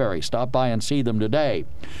Sunbury. Stop by and see them today.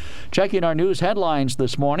 Checking our news headlines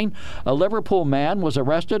this morning, a Liverpool man was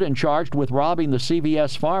arrested and charged with robbing the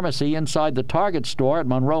CVS pharmacy inside the Target store at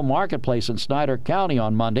Monroe Marketplace in Snyder County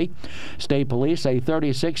on Monday. State police say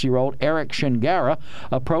 36-year-old Eric Shingara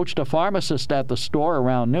approached a pharmacist at the store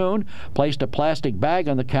around noon, placed a plastic bag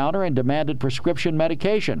on the counter, and demanded prescription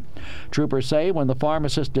medication. Troopers say when the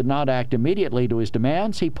pharmacist did not act immediately to his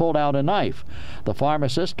demands, he pulled out a knife. The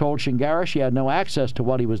pharmacist told Shingara she had no access to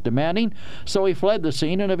what he was demanding, so he fled the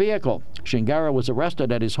scene in a vehicle. Shingara was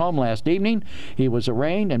arrested at his home last evening. He was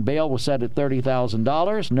arraigned and bail was set at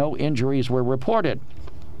 $30,000. No injuries were reported.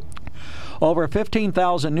 Over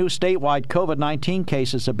 15,000 new statewide COVID-19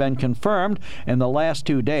 cases have been confirmed in the last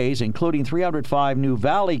 2 days, including 305 new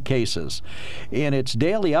Valley cases. In its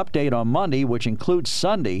daily update on Monday, which includes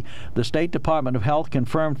Sunday, the State Department of Health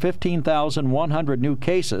confirmed 15,100 new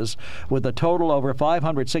cases, with a total over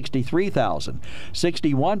 563,000.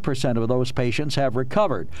 61% of those patients have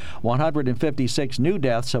recovered. 156 new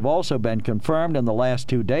deaths have also been confirmed in the last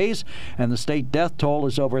 2 days, and the state death toll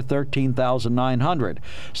is over 13,900.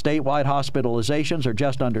 Statewide hospitalizations are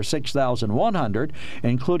just under 6,100,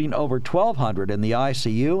 including over 1,200 in the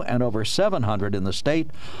ICU and over 700 in the state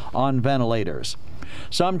on ventilators.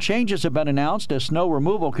 Some changes have been announced as snow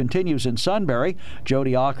removal continues in Sunbury.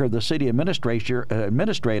 Jody Ocker, the city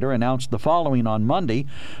administrator, announced the following on Monday.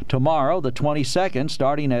 Tomorrow, the 22nd,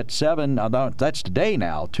 starting at 7, that's today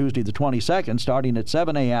now, Tuesday the 22nd, starting at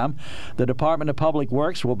 7 a.m., the Department of Public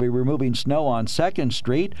Works will be removing snow on 2nd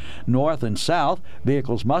Street, north and south.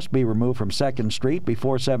 Vehicles must be removed from 2nd Street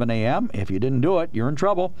before 7 a.m. If you didn't do it, you're in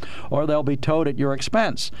trouble, or they'll be towed at your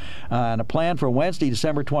expense. And a plan for Wednesday,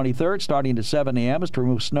 December 23rd, starting at 7 a.m., is to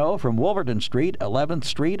remove snow from Wolverton Street, 11th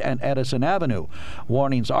Street, and Edison Avenue.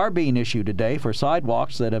 Warnings are being issued today for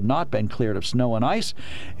sidewalks that have not been cleared of snow and ice.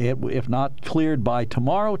 If not cleared by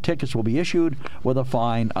tomorrow, tickets will be issued with a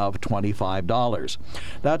fine of $25.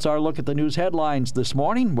 That's our look at the news headlines this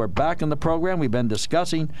morning. We're back in the program. We've been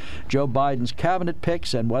discussing Joe Biden's cabinet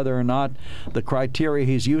picks and whether or not the criteria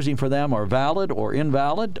he's using for them are valid or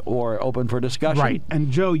invalid or open for discussion. Right.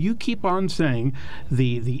 And Joe, you keep on saying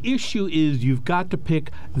the issue is you've got to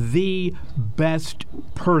pick the best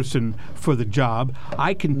person for the job.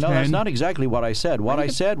 I contend... No, that's not exactly what I said. What I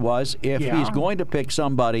said was if he's going to pick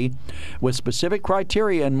somebody with specific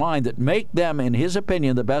criteria in mind that make them, in his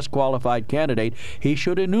opinion, the best qualified candidate, he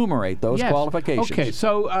should enumerate those qualifications. Okay,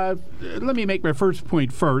 so let me make my first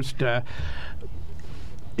point first.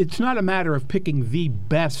 It's not a matter of picking the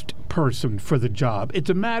best person for the job. It's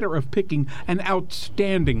a matter of picking an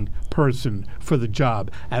outstanding person for the job.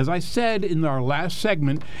 As I said in our last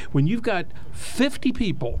segment, when you've got 50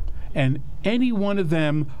 people and any one of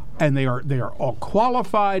them, and they are all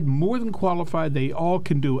qualified, more than qualified, they all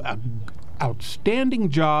can do an outstanding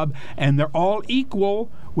job, and they're all equal,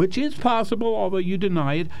 which is possible, although you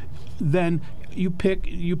deny it, then you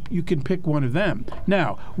can pick one of them.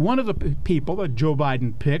 Now, one of the people that Joe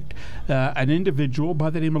Biden picked, an individual by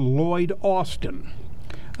the name of Lloyd Austin.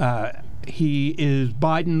 He is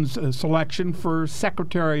Biden's selection for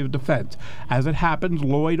Secretary of Defense. As it happens,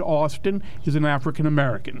 Lloyd Austin is an African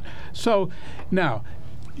American. So now.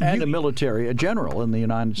 And a general in the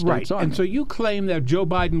United States Army. And so you claim that Joe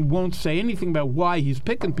Biden won't say anything about why he's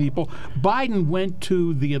picking people. Biden went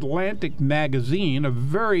to The Atlantic magazine, a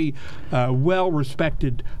very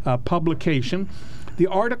well-respected publication. The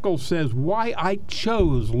article says, why I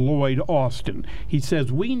chose Lloyd Austin. He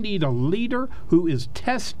says, we need a leader who is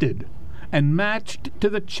tested and matched to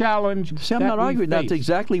the challenge. See, I'm not arguing. That's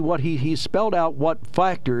exactly what he spelled out. What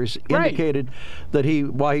factors indicated that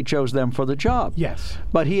why he chose them for the job. Yes,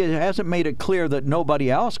 but he hasn't made it clear that nobody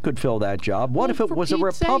else could fill that job. What if it was a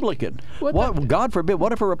Republican? God forbid.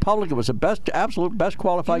 What if a Republican was the absolute best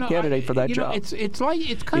qualified candidate for that job? It's kind of like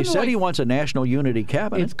he said he wants a national unity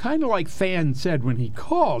cabinet. It's kind of like Fan said when he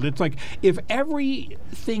called. It's like if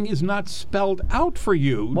everything is not spelled out for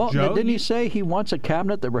you, Joe, didn't he say he wants a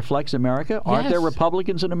cabinet that reflects America? Aren't there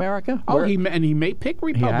Republicans in America? He may pick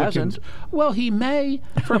Republicans. He hasn't. Well, he may,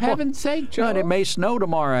 for heaven's sake, Joe. And it may snow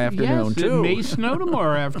tomorrow afternoon, too. It may snow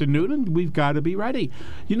tomorrow afternoon, and we've got to be ready.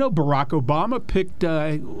 You know, Barack Obama picked,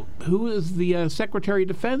 who is the Secretary of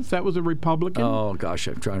Defense? That was a Republican. Oh, gosh,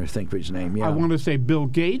 I'm trying to think of his name. Yeah. I want to say Bill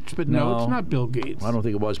Gates, but no, it's not Bill Gates. I don't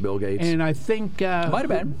think it was Bill Gates. And I think... might have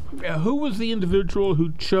been. Who was the individual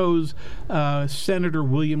who chose Senator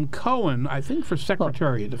William Cohen, I think, for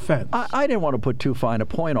Secretary of Defense? I didn't want to put too fine a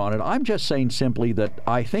point on it. I'm just saying simply that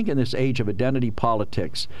I think in this age of identity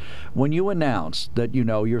politics, when you announce that,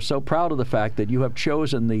 you're so proud of the fact that you have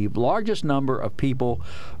chosen the largest number of people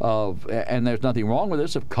and there's nothing wrong with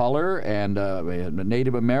this, of color and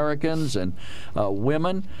Native Americans and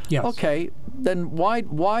women. Yes. Okay, then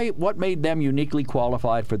what made them uniquely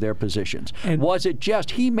qualified for their positions? And was it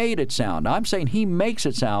just he made it sound? I'm saying he makes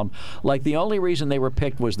it sound like the only reason they were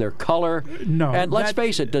picked was their color. No. And let's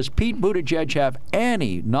face it, does Pete Buttigieg have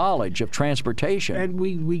any knowledge of transportation? And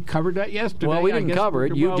we covered that yesterday. Well, we didn't cover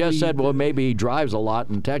it. You just said, maybe he drives a lot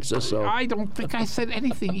in Texas. So I don't think I said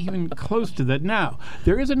anything even close to that. Now,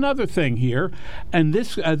 there is another thing here, and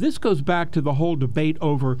this goes back to the whole debate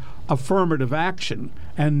over affirmative action.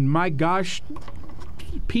 And my gosh,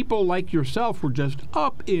 people like yourself were just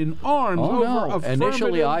up in arms over affirmative action.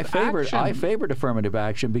 Initially, I favored affirmative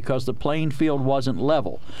action because the playing field wasn't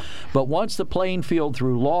level. But once the playing field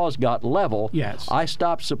through laws got level, yes, I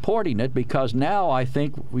stopped supporting it because now I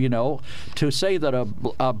think, to say that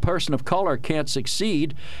a person of color can't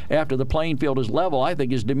succeed after the playing field is level, I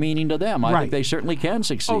think is demeaning to them. I think they certainly can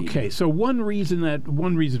succeed. Okay, so one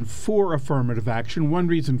reason for affirmative action, one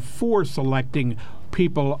reason for selecting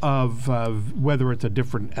people of whether it's a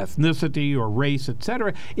different ethnicity or race,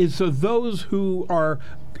 etc., is so those who are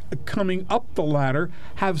coming up the ladder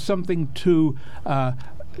have something to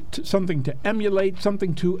emulate,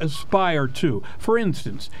 something to aspire to. For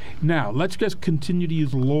instance, now let's just continue to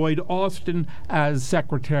use Lloyd Austin as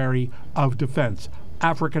Secretary of Defense,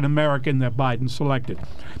 African American that Biden selected.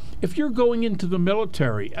 If you're going into the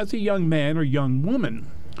military as a young man or young woman,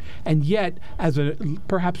 and yet,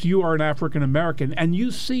 perhaps you are an African American, and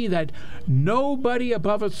you see that nobody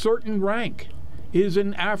above a certain rank is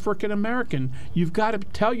an African American, you've got to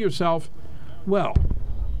tell yourself, well,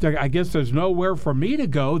 I guess there's nowhere for me to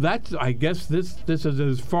go. I guess this is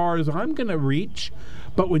as far as I'm going to reach.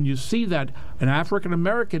 But when you see that an African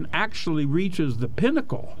American actually reaches the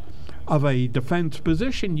pinnacle of a defense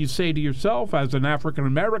position, you say to yourself, as an African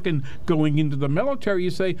American going into the military,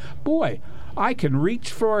 you say, boy, I can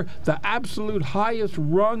reach for the absolute highest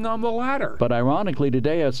rung on the ladder. But ironically,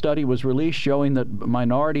 today a study was released showing that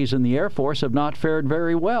minorities in the Air Force have not fared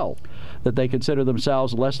very well, that they consider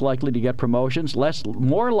themselves less likely to get promotions,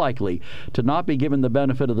 more likely to not be given the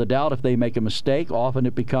benefit of the doubt if they make a mistake. Often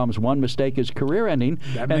it becomes one mistake is career-ending,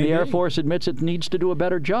 and the Air Force admits it needs to do a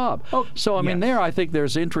better job. So, I mean, there I think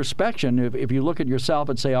there's introspection. If you look at yourself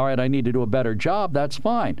and say, all right, I need to do a better job, that's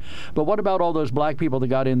fine. But what about all those black people that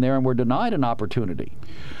got in there and were denied an opportunity?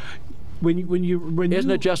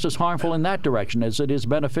 Isn't it just as harmful in that direction as it is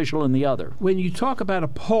beneficial in the other? When you talk about a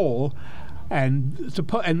poll, and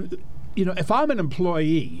if I'm an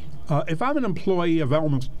employee, of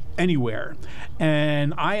almost anywhere,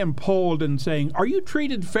 and I am polled and saying, "Are you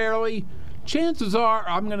treated fairly?" chances are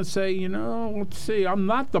I'm going to say, let's see, I'm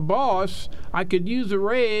not the boss. I could use a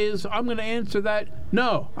raise. I'm going to answer that,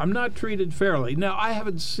 No, I'm not treated fairly. Now, I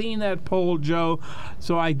haven't seen that poll, Joe,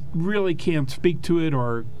 so I really can't speak to it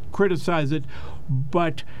or criticize it.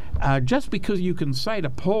 But just because you can cite a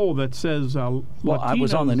poll that says well, I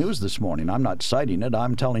was on the news this morning. I'm not citing it.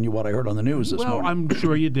 I'm telling you what I heard on the news this morning. Well, I'm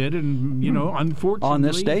sure you did, and, unfortunately... On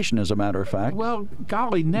this station, as a matter of fact. Well,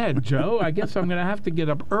 golly, Ned, Joe, I guess I'm going to have to get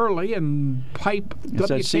up early and pipe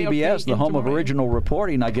It's at CBS, the home of original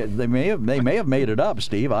reporting. They may have made it up,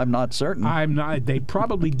 Steve. I'm not certain. I'm not. They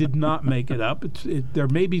probably did not make it up. There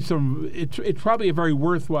may be some... It's probably a very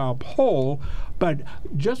worthwhile poll, but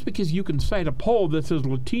just because you can cite a poll that says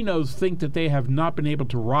Latinos think that they have not been able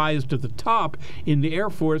to rise to the top in the Air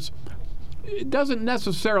Force, it doesn't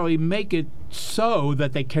necessarily make it so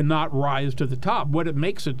that they cannot rise to the top. What it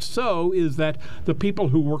makes it so is that the people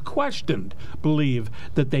who were questioned believe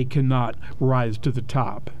that they cannot rise to the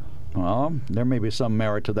top. Well, there may be some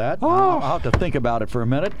merit to that. Oh. I'll have to think about it for a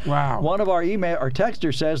minute. Wow. One of our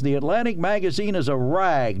texter says the Atlantic magazine is a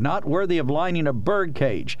rag, not worthy of lining a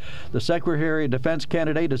birdcage. The Secretary of Defense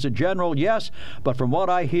candidate is a general, yes, but from what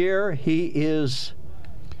I hear, he is...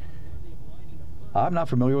 I'm not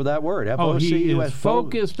familiar with that word. He is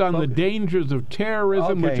focused on the dangers of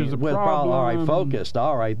terrorism, which is a problem. All right, focused.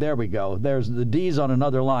 All right, there we go. There's the D's on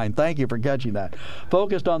another line. Thank you for catching that.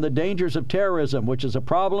 Focused on the dangers of terrorism, which is a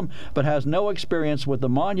problem, but has no experience with the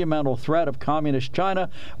monumental threat of communist China,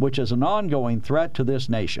 which is an ongoing threat to this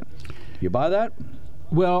nation. You buy that?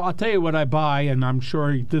 Well, I'll tell you what I buy, and I'm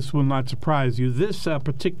sure this will not surprise you. This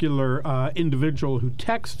particular individual who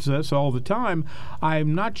texts us all the time,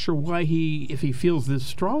 I'm not sure why if he feels this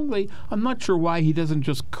strongly, I'm not sure why he doesn't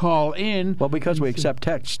just call in. Well, because we accept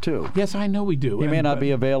texts, too. Yes, I know we do. He may not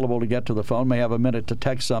be available to get to the phone, may have a minute to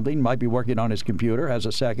text something, might be working on his computer, has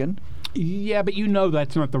a second. Yeah, but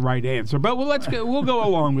that's not the right answer. But we'll go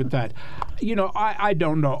along with that. I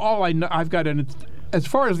don't know. All I know, I've got as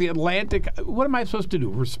far as the Atlantic, what am I supposed to do?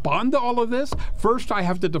 Respond to all of this? First, I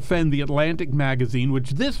have to defend the Atlantic magazine,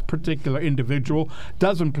 which this particular individual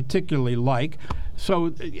doesn't particularly like.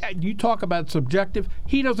 So you talk about subjective.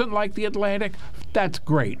 He doesn't like the Atlantic. That's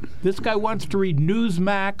great. This guy wants to read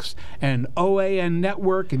Newsmax and OAN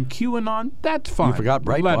Network and QAnon. That's fine. You forgot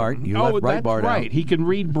Breitbart. You left Breitbart that's right. out. He can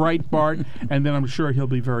read Breitbart, and then I'm sure he'll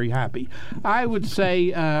be very happy. I would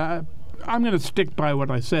say... I'm going to stick by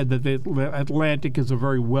what I said, that the Atlantic is a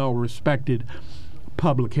very well-respected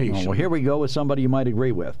publication. Well, here we go with somebody you might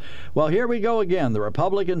agree with. Well, here we go again. The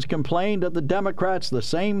Republicans complained of the Democrats the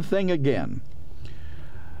same thing again.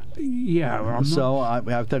 Yeah. Well,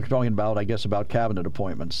 I'm talking about cabinet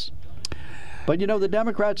appointments. But, the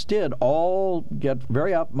Democrats did all get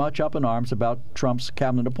very much up in arms about Trump's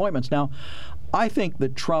cabinet appointments. Now, I think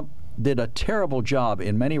that Trump did a terrible job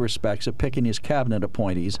in many respects of picking his cabinet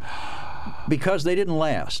appointees because they didn't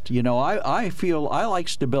last. I feel I like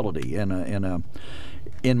stability in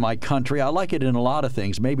my country. I like it in a lot of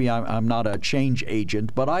things. Maybe I'm not a change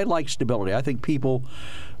agent, but I like stability. I think people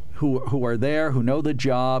who are there, who know the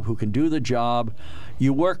job, who can do the job,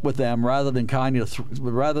 you work with them rather than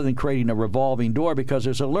creating a revolving door, because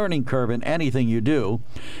there's a learning curve in anything you do.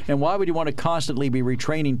 And why would you want to constantly be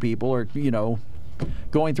retraining people or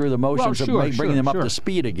going through the motions of bringing them up to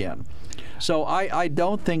speed again? So I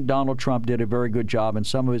don't think Donald Trump did a very good job in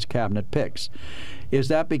some of his cabinet picks. Is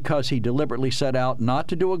that because he deliberately set out not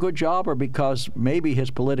to do a good job, or because maybe his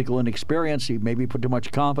political inexperience, he maybe put too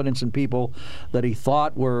much confidence in people that he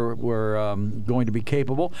thought were going to be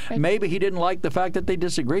capable? Maybe he didn't like the fact that they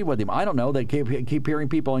disagreed with him. I don't know. They keep hearing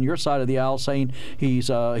people on your side of the aisle saying he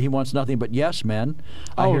wants nothing but yes men.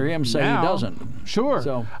 I hear him say he doesn't. Sure.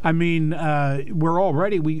 So, I mean,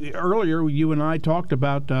 earlier you and I talked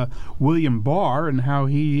about William Barr and how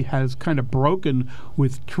he has kind of broken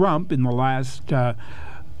with Trump in the last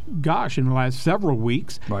in the last several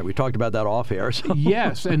weeks. Right, we talked about that off air. So.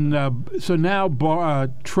 Yes, and so now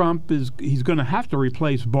Trump he's going to have to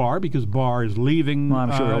replace Barr because Barr is leaving well,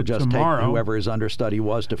 I'm sure he'll just tomorrow. Take whoever his understudy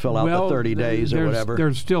was to fill out the 30 days or whatever.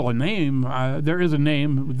 There's still a name. There is a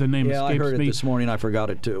name. The name escapes me. Yeah, I heard it this morning. I forgot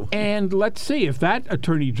it too. And let's see if that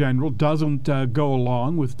Attorney General doesn't go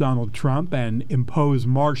along with Donald Trump and impose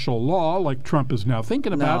martial law like Trump is now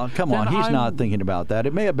thinking about. No, come on. He's not thinking about that.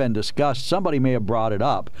 It may have been discussed. Somebody may have brought it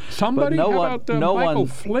up. Somebody, but Michael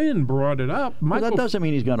Flynn brought it up. Well, that doesn't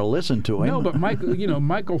mean he's going to listen to him. No, but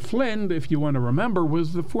Michael Flynn, if you want to remember,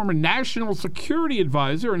 was the former national security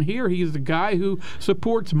advisor, and here he's the guy who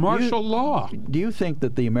supports martial law. Do you think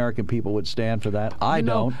that the American people would stand for that? I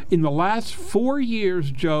don't. In the last 4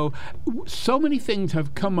 years, Joe, so many things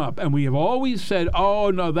have come up, and we have always said,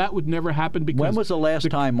 "Oh no, that would never happen." Because when was the last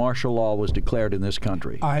time martial law was declared in this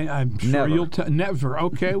country? I'm sure never. you'll never.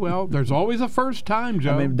 Okay, well, there's always a first time,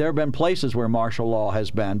 Joe. I mean, there have been places where martial law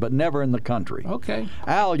has been, but never in the country. Okay.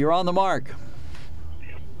 Al, you're on the mark.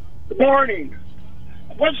 Good morning.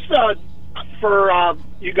 What's for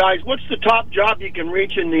you guys, what's the top job you can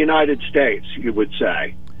reach in the United States, you would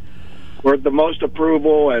say? Where the most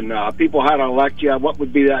approval and people had to elect you, what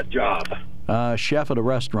would be that job? Chef at a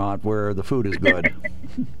restaurant where the food is good.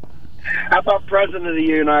 How about President of the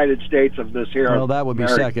United States of this here? Well, that would be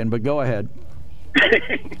second, but go ahead.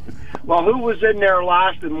 Well, who was in there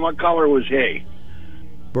last and what color was he?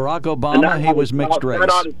 Barack Obama, he was mixed race. That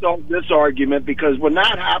ought to solve this argument, because when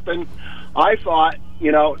that happened, I thought,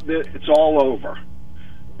 it's all over.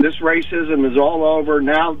 This racism is all over.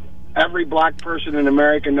 Now every black person in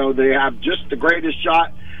America knows they have just the greatest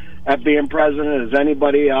shot at being president as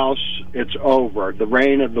anybody else. It's over. The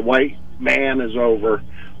reign of the white man is over.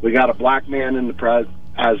 We got a black man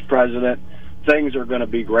as president. Things are going to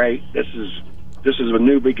be great. This is a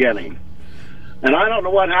new beginning. And I don't know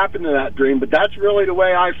what happened to that dream, but that's really the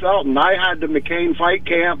way I felt. And I had the McCain fight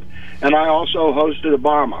camp, and I also hosted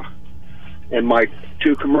Obama in my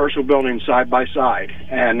 2 commercial buildings side by side.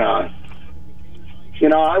 And,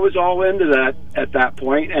 I was all into that at that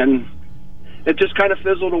point, and it just kind of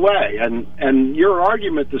fizzled away. And your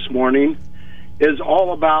argument this morning is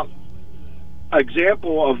all about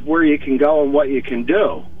example of where you can go and what you can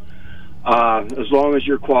do, as long as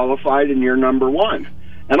you're qualified and you're number one.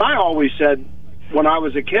 And I always said, when I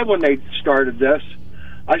was a kid, when they started this,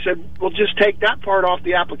 I said, well, just take that part off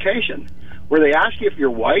the application where they ask you if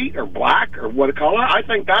you're white or black or what color. I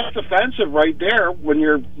think that's offensive right there when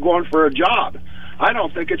you're going for a job. I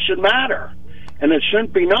don't think it should matter, and it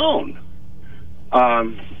shouldn't be known.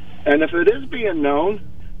 And if it is being known,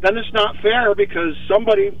 then it's not fair, because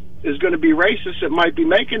somebody is going to be racist that might be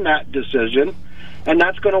making that decision, and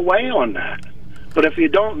that's going to weigh on that. But if you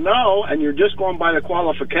don't know and you're just going by the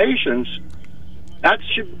qualifications, that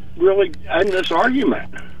should really end this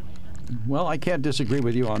argument. Well, I can't disagree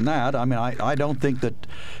with you on that. I mean, I don't think that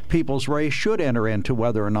people's race should enter into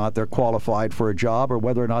whether or not they're qualified for a job or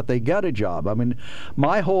whether or not they get a job. I mean,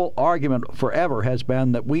 my whole argument forever has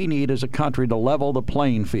been that we need as a country to level the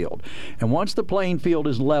playing field. And once the playing field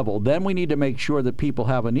is leveled, then we need to make sure that people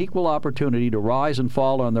have an equal opportunity to rise and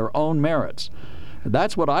fall on their own merits.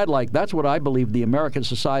 That's what I'd like. That's what I believe the American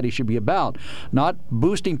society should be about. Not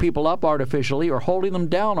boosting people up artificially or holding them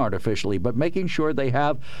down artificially, but making sure they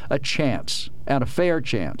have a chance, and a fair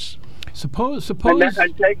chance. Suppose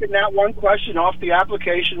and taking that one question off the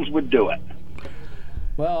applications would do it.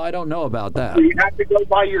 Well, I don't know about that. So you'd have to go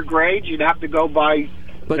by your grades. You'd have to go by,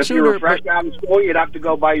 if you were fresh out of school, you'd have to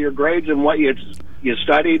go by your grades and what you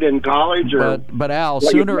studied in college, or but Al,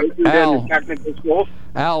 technical school.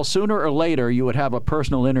 Al, sooner or later you would have a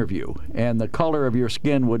personal interview, and the color of your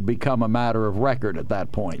skin would become a matter of record at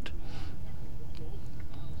that point.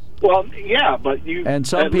 Well, yeah, but you and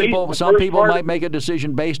some people might make a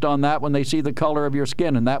decision based on that when they see the color of your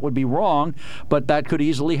skin, and that would be wrong, but that could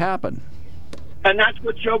easily happen. And that's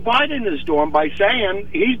what Joe Biden is doing by saying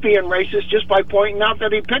he's being racist just by pointing out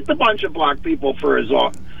that he picked a bunch of black people for his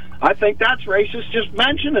own. I think that's racist just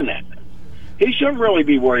mentioning it. He shouldn't really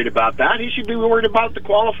be worried about that. He should be worried about the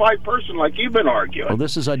qualified person, like you've been arguing. Well,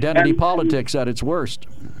 this is identity politics at its worst.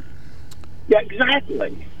 Yeah,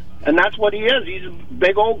 exactly. And that's what he is. He's a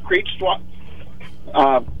big old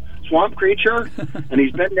swamp creature, and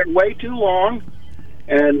he's been there way too long.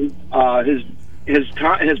 And his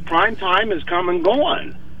prime time has come and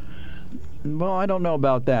gone. Well, I don't know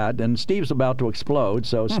about that. And Steve's about to explode.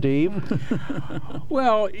 So, Steve.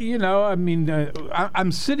 Well, I mean,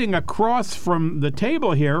 I'm sitting across from the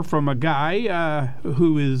table here from a guy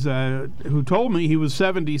who told me he was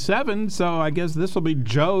 77. So I guess this will be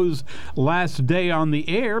Joe's last day on the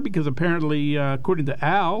air, because apparently, according to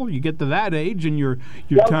Al, you get to that age and your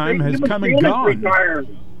time has come and gone.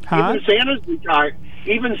 Huh?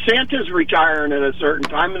 Even Santa's retiring at a certain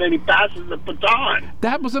time, and then he passes the baton.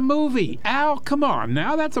 That was a movie. Al, come on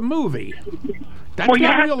now. That's a movie. That's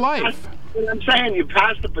not real life. I'm saying you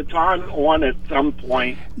pass the baton on at some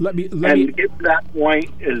point. To get to that point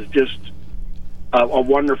is just a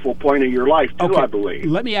wonderful point of your life, too, I believe.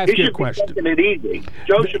 Let me ask you a question. Taking it easy.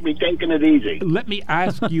 Joe should be taking it easy. Let me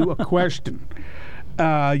ask you a question.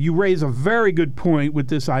 you raise a very good point with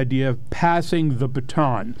this idea of passing the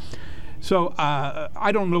baton. So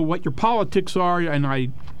I don't know what your politics are,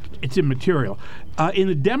 and it's immaterial. In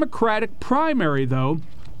the Democratic primary, though,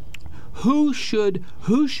 who should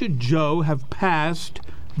Joe have passed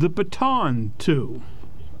the baton to?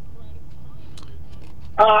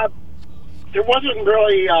 There wasn't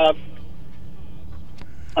really a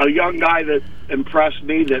young guy that impressed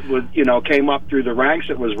me that was, came up through the ranks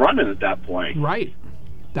that was running at that point. Right.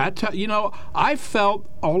 That's how, I felt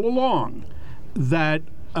all along that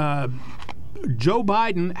Joe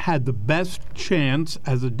Biden had the best chance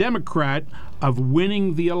as a Democrat of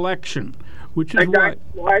winning the election, which is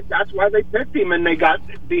that's why they picked him, and they got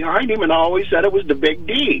behind him and always said it was the Big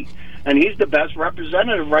D. And he's the best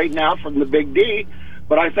representative right now from the Big D.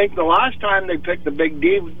 But I think the last time they picked the Big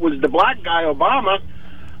D was the black guy, Obama.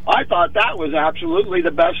 I thought that was absolutely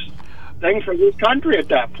the best thing for this country at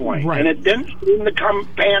that point. Right. And it didn't seem to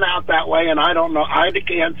pan out that way, and I don't know. I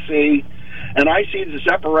can't see. And I see the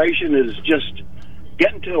separation is just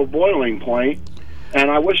getting to a boiling point,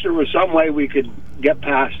 and I wish there was some way we could get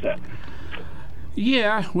past it.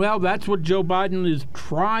 Yeah, well, that's what Joe Biden is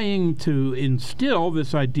trying to instill,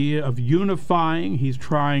 this idea of unifying. He's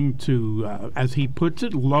trying to, as he puts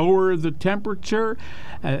it, lower the temperature.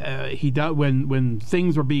 He does when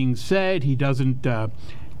things are being said, he doesn't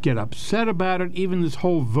get upset about it. Even this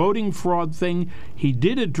whole voting fraud thing, he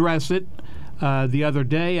did address it the other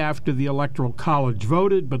day after the Electoral College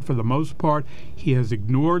voted, but for the most part, he has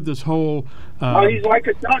ignored this whole... well, he's like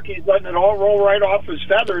a duck. He's letting it all roll right off his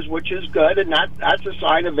feathers, which is good, and that's a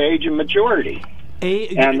sign of age and maturity.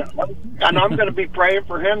 And I'm going to be praying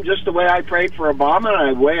for him just the way I prayed for Obama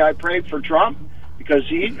and the way I prayed for Trump, because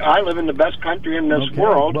I live in the best country in this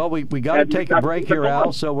world. Well, we got to take a break here,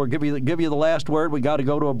 Al, so we'll give you the last word. We got to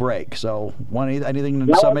go to a break. So, anything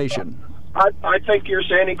in summation? I think your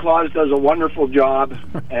Santa Claus does a wonderful job,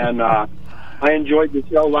 and I enjoyed the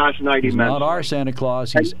show last night. He's not our Santa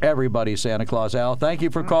Claus. He's everybody's Santa Claus, Al. Thank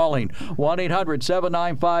you for calling.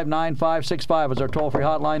 1-800-795-9565 is our toll-free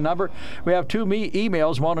hotline number. We have two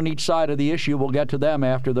emails, one on each side of the issue. We'll get to them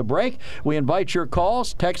after the break. We invite your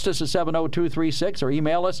calls. Text us at 70236 or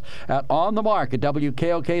email us at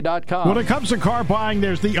onthemark@wkok.com. When it comes to car buying,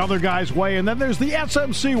 there's the other guy's way, and then there's the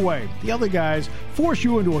SMC way. The other guys force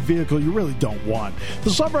you into a vehicle you really don't want.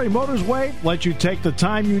 The Sunbury Motors way lets you take the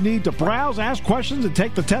time you need to browse, ask questions, and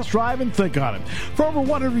take the test drive and think on it. For over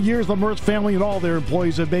 100 years, the Mertz family and all their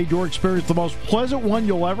employees have made your experience the most pleasant one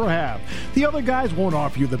you'll ever have. The other guys won't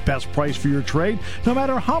offer you the best price for your trade, no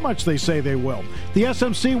matter how much they say they will. The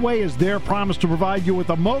SMC way is their promise to provide you with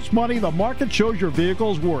the most money the market shows your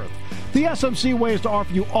vehicle is worth. The SMC way is to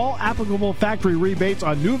offer you all applicable factory rebates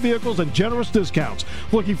on new vehicles and generous discounts.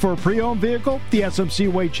 Looking for a pre-owned vehicle? The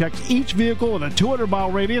SMC way checks each vehicle in a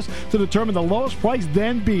 200-mile radius to determine the lowest price,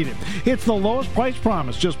 then beat it. It's the lowest price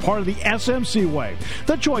promise, just part of the SMC way.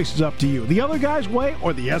 The choice is up to you, the other guy's way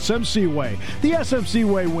or the SMC way. The SMC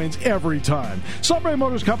way wins every time. Sunbury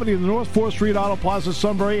Motors Company in the North 4th Street Auto Plaza,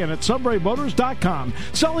 Sunbury, and at sunburymotors.com.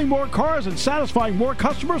 Selling more cars and satisfying more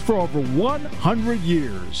customers for over 100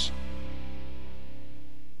 years.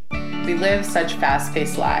 We live such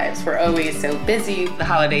fast-paced lives. We're always so busy. The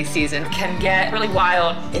holiday season can get really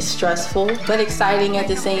wild. It's stressful, but exciting at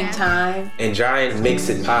the same time. And Giant makes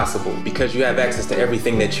it possible because you have access to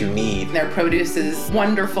everything that you need. Their produce is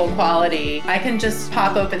wonderful quality. I can just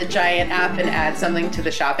pop open the Giant app and add something to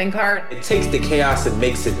the shopping cart. It takes the chaos and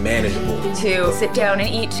makes it manageable. To sit down and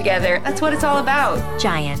eat together, that's what it's all about.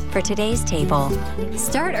 Giant, for today's table.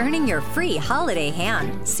 Start earning your free holiday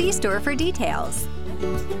hand. See store for details.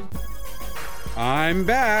 I'm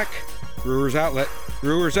back. Brewers Outlet,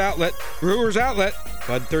 Brewers Outlet, Brewers Outlet.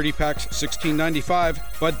 Bud 30 packs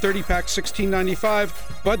 $16.95. Bud 30 packs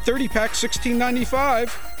 $16.95. Bud 30 packs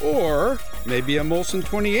 $16.95. Or maybe a Molson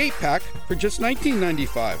 28 pack for just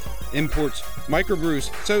 $19.95. Imports, microbrews,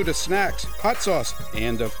 soda, snacks, hot sauce,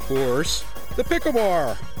 and of course, the Pickle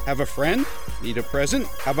Bar. Have a friend? Need a present?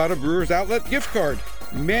 How about a Brewers Outlet gift card?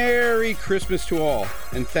 Merry Christmas to all,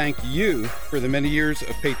 and thank you for the many years of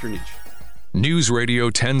patronage. News Radio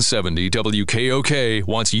 1070 WKOK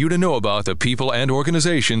wants you to know about the people and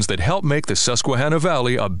organizations that help make the Susquehanna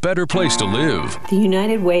Valley a better place to live. The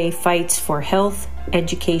United Way fights for health,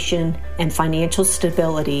 education, and financial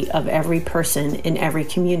stability of every person in every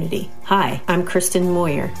community. Hi, I'm Kristen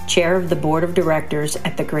Moyer, Chair of the Board of Directors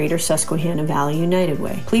at the Greater Susquehanna Valley United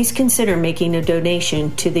Way. Please consider making a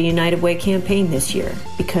donation to the United Way campaign this year,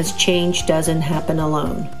 because change doesn't happen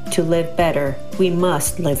alone. To live better, we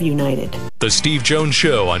must live united. The Steve Jones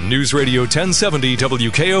Show on News Radio 1070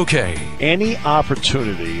 WKOK. Any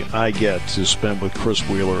opportunity I get to spend with Chris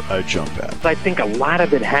Wheeler, I jump at. I think a lot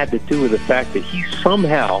of it had to do with the fact that he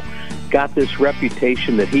somehow got this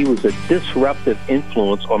reputation that he was a disruptive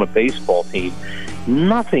influence on a baseball team.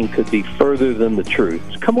 Nothing could be further than the truth.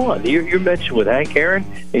 Come on, you're mentioned with Hank Aaron,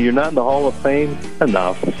 and you're not in the Hall of Fame?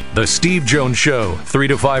 Enough. The Steve Jones Show, 3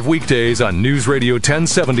 to 5 weekdays on News Radio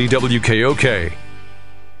 1070 WKOK.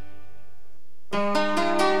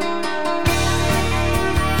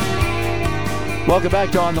 Welcome back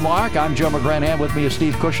to On the Mark. I'm Joe McGranahan. With me is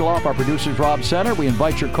Steve Kushaloff. Our producer's Rob Center. We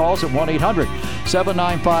invite your calls at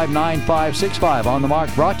 1-800-795-9565. On the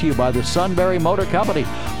Mark brought to you by the Sunbury Motor Company.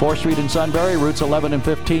 4th Street in Sunbury, routes 11 and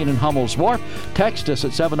 15 in Hummel's Wharf. Text us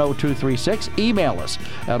at 70236. Email us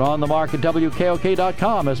at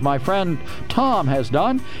onthemark@wkok.com, as my friend Tom has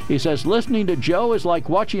done. He says, listening to Joe is like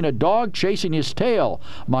watching a dog chasing his tail.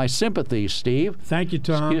 My sympathies, Steve. Thank you,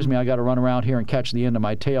 Tom. Excuse me, I got to run around here and catch the end of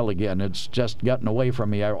my tail again. It's just gotten away from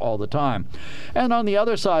me all the time. And on the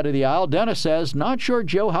other side of the aisle, Dennis says, not sure,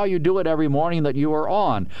 Joe, how you do it every morning that you are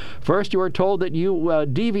on. First, you are told that you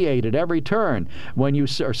deviate at every turn when you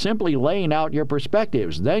are simply laying out your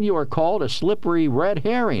perspectives. Then you are called a slippery red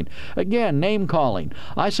herring. Again, name-calling.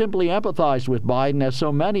 I simply empathize with Biden, as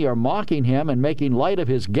so many are mocking him and making light of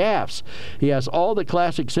his gaffes. He has all the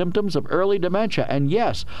classic symptoms of early dementia, and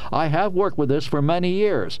yes, I have worked with this for many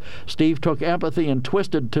years. Steve took empathy and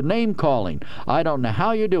twisted to name-calling. I don't know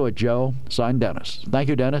how you do it, Joe. Signed, Dennis. Thank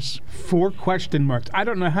you, Dennis. 4 question marks. I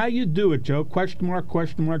don't know how you do it, Joe. Question mark,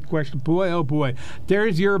 question mark, question. Boy, oh boy.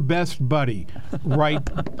 There's your best buddy right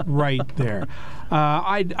there.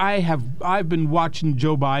 I've been watching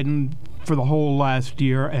Joe Biden for the whole last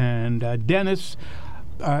year, and Dennis,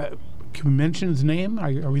 can we mention his name?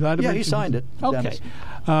 Are we allowed to mention? Yeah, he signed it. Okay.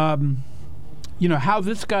 You know, how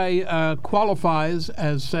this guy qualifies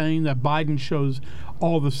as saying that Biden shows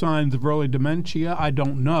all the signs of early dementia, I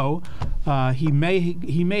don't know. He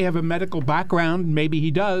may have a medical background. Maybe he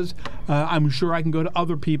does. I'm sure I can go to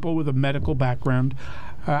other people with a medical background.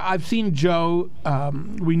 I've seen Joe.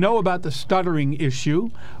 We know about the stuttering issue,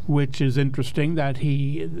 which is interesting that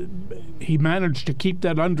he managed to keep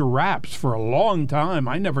that under wraps for a long time.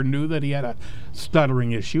 I never knew that he had a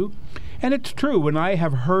stuttering issue. And it's true, when I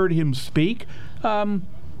have heard him speak,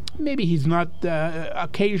 maybe he's not,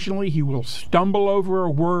 occasionally he will stumble over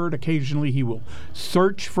a word, occasionally he will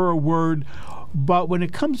search for a word, but when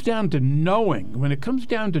it comes down to knowing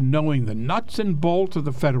the nuts and bolts of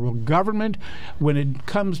the federal government, when it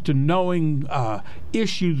comes to knowing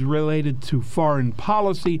issues related to foreign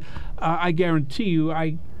policy, I guarantee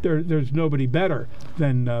you there's nobody better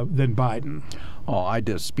than Biden. Oh, I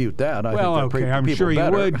dispute that. I'm sure you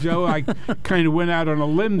would, Joe. I kind of went out on a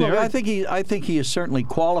limb there. Well, I think he is certainly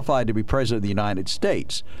qualified to be president of the United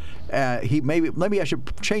States. Maybe I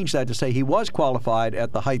should change that to say he was qualified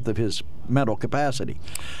at the height of his mental capacity.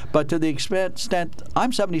 But to the extent,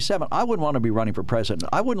 I'm 77, I wouldn't want to be running for president.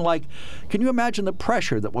 I wouldn't like, can you imagine the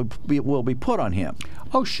pressure that will be put on him?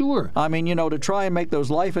 Oh, sure. I mean, to try and make those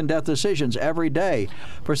life and death decisions every day.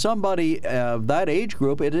 For somebody of that age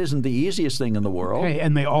group, it isn't the easiest thing in the world. Okay,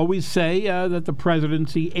 and they always say that the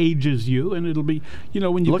presidency ages you, and it'll be,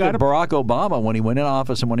 when you look at Barack Obama when he went in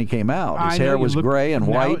office and when he came out. His hair was gray and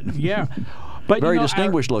white. Yeah. But very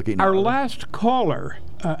distinguished looking. Our last caller,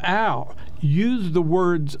 Al, used the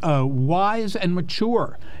words wise and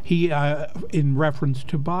mature. He, in reference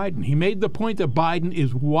to Biden, he made the point that Biden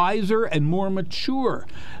is wiser and more mature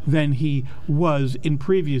than he was in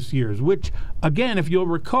previous years. Which, again, if you'll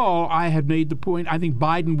recall, I had made the point. I think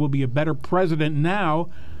Biden will be a better president now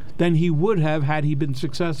than he would have had he been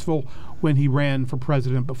successful when he ran for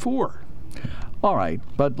president before. All right,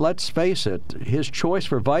 but let's face it, his choice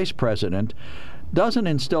for vice president doesn't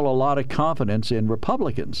instill a lot of confidence in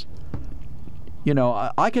Republicans.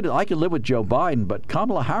 I could live with Joe Biden, but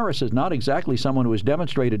Kamala Harris is not exactly someone who has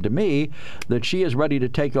demonstrated to me that she is ready to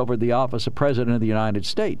take over the office of President of the United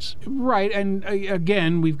States. Right, and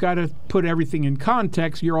again, we've got to put everything in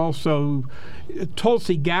context. You're also,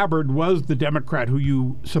 Tulsi Gabbard was the Democrat who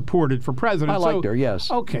you supported for president. I liked her, yes.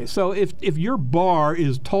 Okay, so if your bar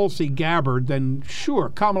is Tulsi Gabbard, then sure,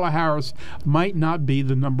 Kamala Harris might not be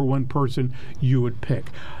the number one person you would pick.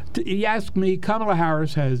 You ask me, Kamala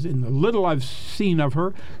Harris has, in the little I've seen of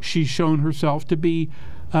her, she's shown herself to be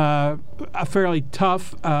a fairly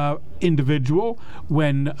tough individual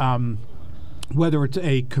when whether it's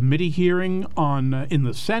a committee hearing in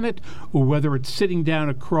the Senate or whether it's sitting down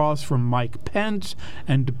across from Mike Pence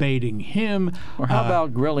and debating him. Or how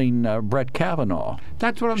about grilling Brett Kavanaugh?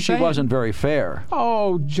 That's what I'm saying. She wasn't very fair.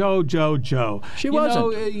 Oh, Joe. She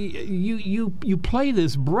wasn't. You play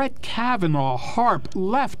this Brett Kavanaugh harp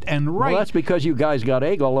left and right. Well, that's because you guys got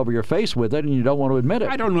egg all over your face with it and you don't want to admit it.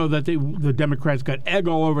 I don't know that the Democrats got egg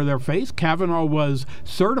all over their face. Kavanaugh was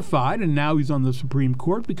certified, and now he's on the Supreme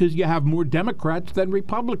Court because you have more Democrats than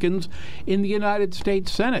Republicans in the United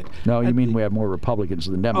States Senate. No, you mean we have more Republicans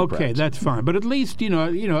than Democrats. Okay, that's fine. But at least,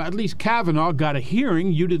 at least Kavanaugh got a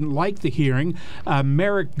hearing. You didn't like the hearing.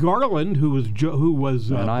 Merrick Garland, who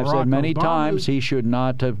was and I've said many times he should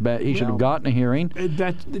not have been, he should have gotten a hearing.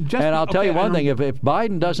 And I'll tell you one thing, if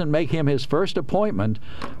Biden doesn't make him his first appointment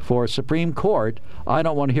for Supreme Court, I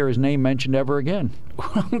don't want to hear his name mentioned ever again.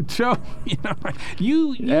 Well, Joe,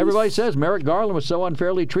 everybody says Merrick Garland was so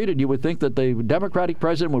unfairly treated. You would think that the Democratic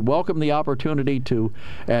president would welcome the opportunity to,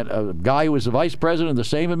 and a guy who was the vice president of the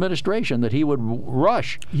same administration, that he would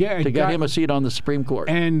rush to get him a seat on the Supreme Court.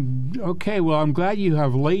 And okay, well, I'm glad you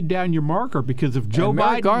have laid down your marker, because if Joe Biden,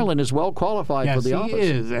 Merrick Garland is well qualified for the office. Yes, he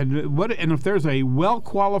is. And if there's a well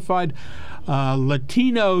qualified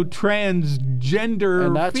Latino transgender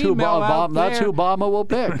and that's female out there, that's who Obama will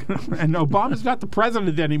pick. And Obama's not the president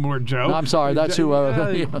anymore, Joe. No, I'm sorry, that's who.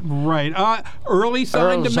 Right. Early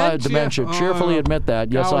sign dementia. Cheerfully admit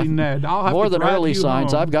that. Yes, Ned, I'll have more to than early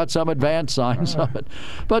signs. Home. I've got some advanced signs of it.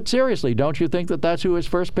 But seriously, don't you think that that's who his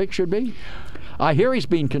first pick should be? I hear he's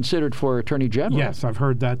being considered for Attorney General. Yes, I've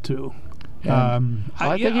heard that too.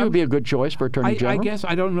 I think he would be a good choice for Attorney General. I guess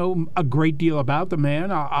I don't know a great deal about the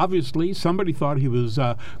man. Obviously, somebody thought he was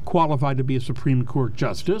qualified to be a Supreme Court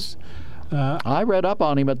justice. I read up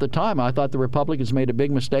on him at the time. I thought the Republicans made a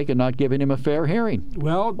big mistake in not giving him a fair hearing.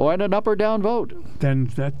 Well, or an up or down vote. Then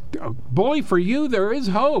bully for you, there is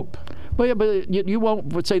hope. Well, yeah, but you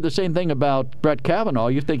won't say the same thing about Brett Kavanaugh.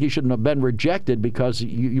 You think he shouldn't have been rejected because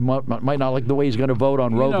you might not like the way he's going to vote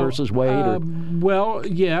on Roe versus Wade. Well,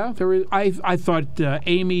 yeah, there is. I thought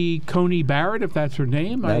Amy Coney Barrett, if that's her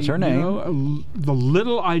name. That's her name. The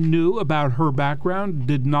little I knew about her background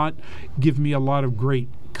did not give me a lot of great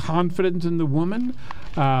confidence in the woman.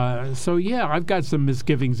 So yeah, I've got some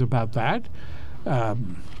misgivings about that.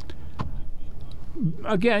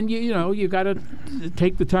 Again, you got to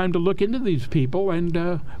take the time to look into these people,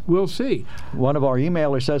 and we'll see. One of our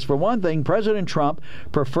emailers says, for one thing, President Trump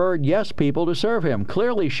preferred yes people to serve him.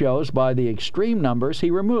 Clearly shows by the extreme numbers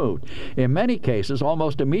he removed. In many cases,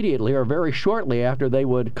 almost immediately or very shortly after they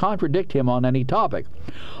would contradict him on any topic.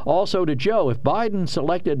 Also to Joe, if Biden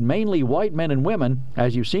selected mainly white men and women,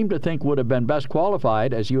 as you seem to think would have been best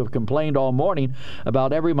qualified, as you have complained all morning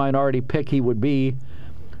about every minority pick he would be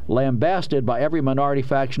lambasted by every minority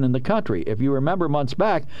faction in the country. If you remember months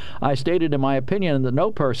back, I stated in my opinion that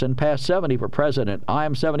no person past 70 for president. I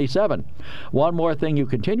am 77. One more thing, you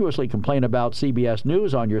continuously complain about CBS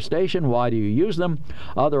News on your station. Why do you use them?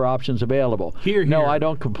 Other options available. No, I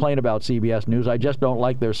don't complain about CBS News. I just don't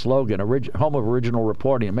like their slogan, home of original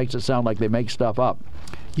reporting. It makes it sound like they make stuff up.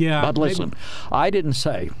 Yeah. But listen, I didn't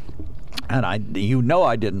say, and I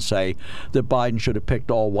didn't say that Biden should have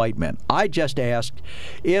picked all white men. I just asked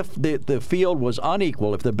if the field was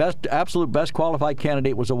unequal, if the absolute best qualified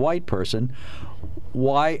candidate was a white person,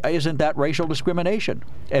 why isn't that racial discrimination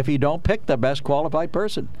if you don't pick the best qualified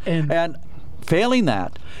person? And failing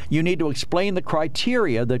that, you need to explain the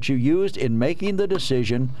criteria that you used in making the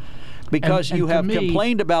decision. Because you have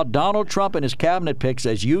complained about Donald Trump and his cabinet picks,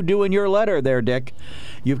 as you do in your letter there, Dick.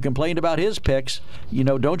 You've complained about his picks.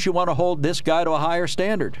 Don't you want to hold this guy to a higher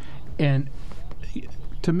standard? And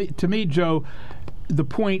to me, Joe, the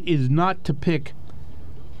point is not to pick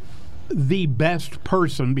the best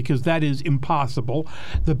person, because that is impossible.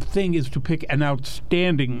 The thing is to pick an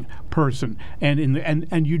outstanding person,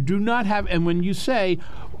 and you do not have. And when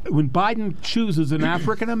Biden chooses an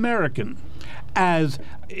African American, as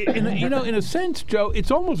in a sense, Joe, it's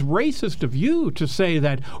almost racist of you to say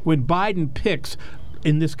that when Biden picks,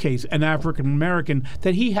 in this case, an African American,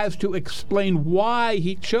 that he has to explain why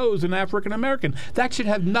he chose an African American. That should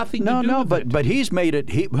have nothing to do with it. But he's made it.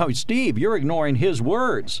 Steve, you're ignoring his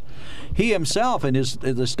words. He himself, in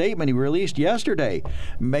the statement he released yesterday,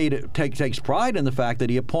 takes pride in the fact that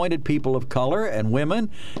he appointed people of color and women,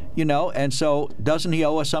 and so doesn't he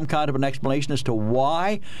owe us some kind of an explanation as to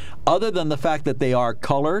why, other than the fact that they are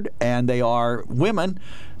colored and they are women,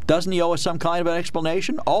 Doesn't he owe us some kind of an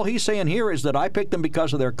explanation? All he's saying here is that I picked them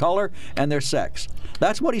because of their color and their sex.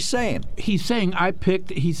 That's what he's saying. He's saying I picked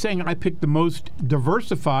the most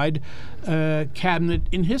diversified cabinet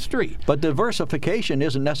in history. But diversification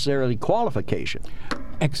isn't necessarily qualification.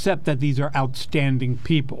 Except that these are outstanding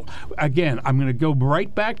people. Again, I'm going to go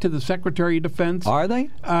right back to the Secretary of Defense. Are they?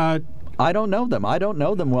 I don't know them. I don't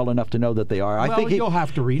know them well enough to know that they are. I think you'll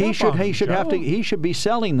have to read he up should. on He them, should Joe. have to. He should be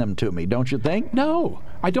selling them to me. Don't you think? No,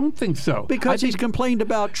 I don't think so. Because he's complained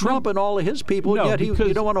about Trump and all of his people. No, yet you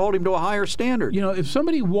don't want to hold him to a higher standard. You know, if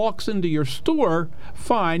somebody walks into your store,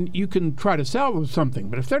 fine, you can try to sell them something.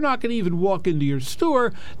 But if they're not going to even walk into your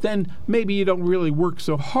store, then maybe you don't really work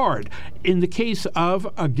so hard. In the case of,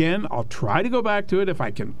 again, I'll try to go back to it if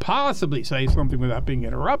I can possibly say something without being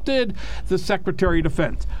interrupted, the Secretary of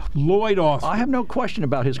Defense, Lloyd Austin. I have no question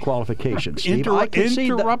about his qualifications, Steve.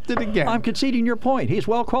 Interrupted again. I'm conceding your point. He's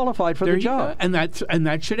well qualified for the job. And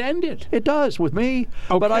that should end it. It does with me,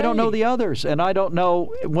 but I don't know the others. And I don't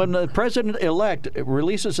know when the president-elect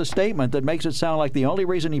releases a statement that makes it sound like the only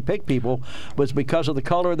reason he picked people was because of the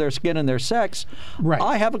color of their skin and their sex. Right.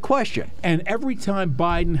 I have a question. And every time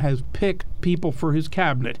Biden has picked people for his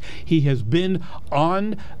cabinet, he has been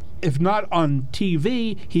on, if not on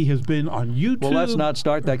TV, he has been on YouTube. Well, let's not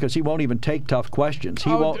start that because he won't even take tough questions. He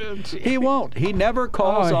won't. He won't. He never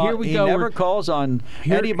calls on. He never calls on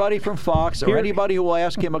anybody from Fox or anybody who will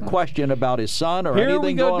ask him a question about his son or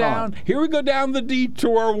anything going on. Here we go down the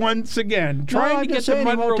detour once again, trying to get to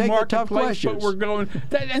Monroe Marketplace, but we're going,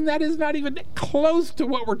 and that is not even close to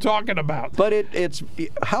what we're talking about. But it's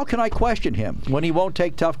how can I question him when he won't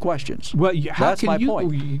take tough questions? Well, that's my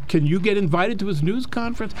point. Can you get invited to his news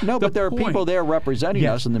conference? No, but there are people there representing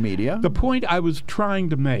us in the media. The point I was trying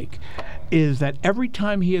to make is that every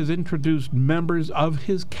time he has introduced members of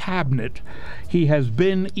his cabinet, he has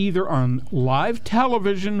been either on live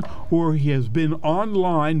television or he has been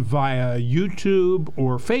online via YouTube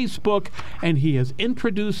or Facebook, and he has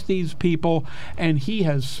introduced these people, and he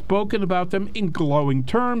has spoken about them in glowing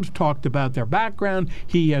terms, talked about their background.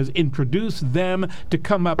 He has introduced them to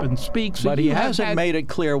come up and speak. So but he hasn't made it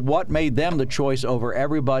clear what made them the choice over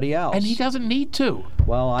everybody else. And he doesn't need to.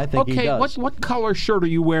 Well, I think he does. Okay, what color shirt are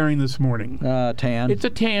you wearing this morning? Tan. It's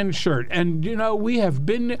a tan shirt, and you know we have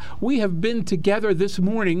been together this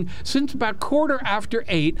morning since about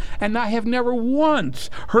 8:15, and I have never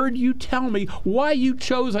once heard you tell me why you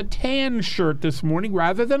chose a tan shirt this morning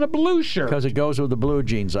rather than a blue shirt. Because it goes with the blue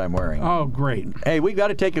jeans I'm wearing. Oh, great. Hey, we've got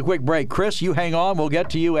to take a quick break. Chris, you hang on. We'll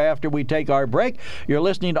get to you after we take our break. You're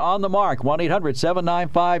listening to On the Mark,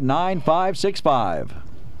 1-800-795-9565.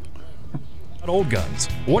 Old guns.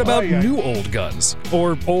 What about new old guns?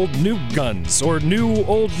 Or old new guns? Or new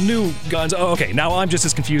old new guns? Oh, okay, now I'm just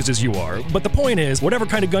as confused as you are. But the point is, whatever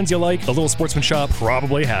kind of guns you like, the Little Sportsman Shop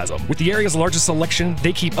probably has them. With the area's largest selection,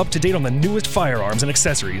 they keep up to date on the newest firearms and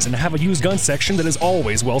accessories and have a used gun section that is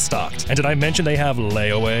always well stocked. And did I mention they have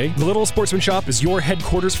layaway? The Little Sportsman Shop is your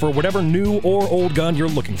headquarters for whatever new or old gun you're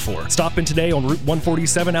looking for. Stop in today on Route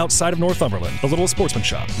 147 outside of Northumberland. The Little Sportsman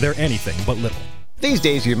Shop. They're anything but little. These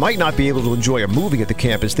days, you might not be able to enjoy a movie at the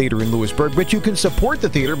Campus Theater in Lewisburg, but you can support the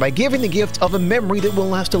theater by giving the gift of a memory that will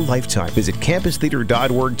last a lifetime. Visit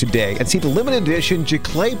campustheater.org today and see the limited edition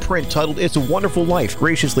Giclée print titled It's a Wonderful Life,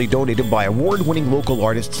 graciously donated by award-winning local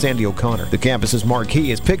artist Sandy O'Connor. The campus's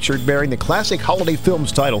marquee is pictured bearing the classic holiday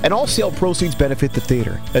films title, and all sale proceeds benefit the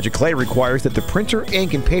theater. A Giclée requires that the printer,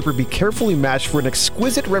 ink, and paper be carefully matched for an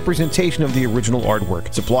exquisite representation of the original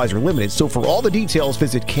artwork. Supplies are limited, so for all the details,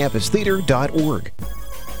 visit campustheater.org.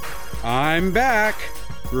 I'm back.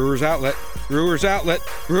 Brewers Outlet. Brewers Outlet.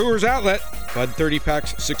 Brewers Outlet. Bud 30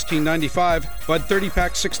 packs $16.95. Bud 30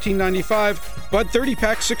 packs $16.95. Bud 30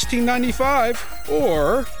 packs $16.95.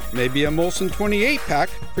 Or maybe a Molson 28 pack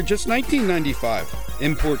for just $19.95.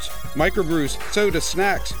 Imports, microbrews, soda,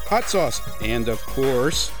 snacks, hot sauce, and of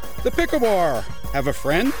course, the Pickle Bar. Have a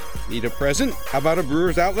friend? Need a present? How about a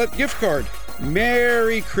Brewers Outlet gift card?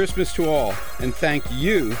 Merry Christmas to all, and thank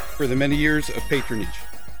you for the many years of patronage.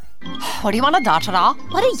 What do you want to da-da-da?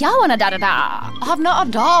 What do y'all want to da-da-da? I have no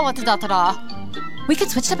idea what to da-da-da. We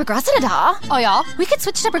could switch to Progressa da. Oh yeah? We could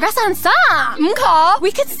switch to Progressa and sa. Okay.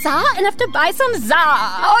 We could sa and have to buy some za.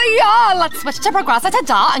 Oh yeah, let's switch to Progressa to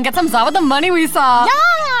da and get some za with the money we saw.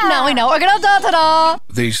 Yeah! Now we know we're gonna da-da-da.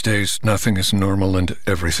 These days, nothing is normal and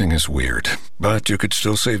everything is weird. But you could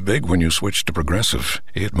still save big when you switch to Progressive.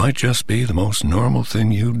 It might just be the most normal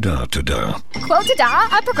thing you da to da. Quote to da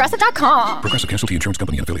at Progressive.com. Progressive Casualty Insurance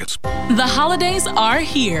Company and Affiliates. The holidays are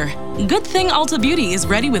here. Good thing Ulta Beauty is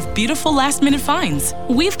ready with beautiful last-minute finds.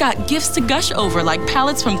 We've got gifts to gush over like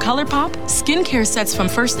palettes from ColourPop, skincare sets from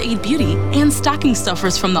First Aid Beauty, and stocking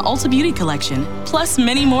stuffers from the Ulta Beauty collection, plus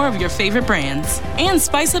many more of your favorite brands. And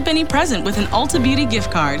spice up any present with an Ulta Beauty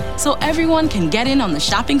gift card so everyone can get in on the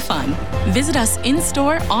shopping fun. Visit us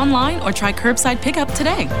in-store, online, or try curbside pickup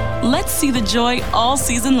today. Let's see the joy all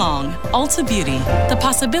season long. Ulta Beauty. The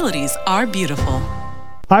possibilities are beautiful.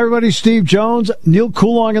 Hi, everybody. Steve Jones, Neil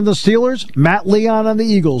Coulong and the Steelers, Matt Leon and the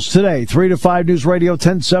Eagles. Today, 3 to 5 News Radio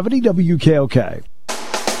 1070 WKOK.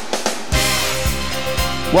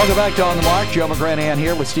 Welcome back to On the Mark. Joe McGranahan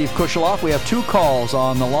here with Steve Kusheloff. We have 2 calls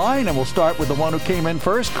on the line, and we'll start with the one who came in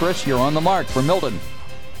first. Chris, you're on the mark for Milton.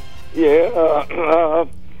 Yeah,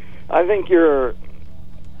 I think your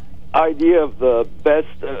idea of the best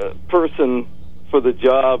person for the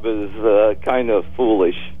job is kind of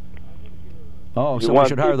foolish. Oh, so we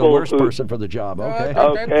should hire the worst person for the job. Okay.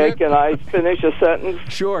 Okay, can I finish a sentence?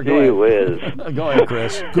 Sure, go ahead. Whiz. Go ahead,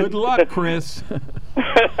 Chris. Good luck, Chris.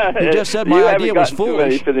 You just said my idea was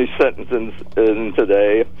foolish. You haven't gotten too many finished sentences in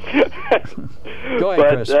today. Go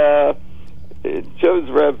ahead, Chris. Joe's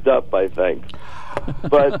revved up, I think.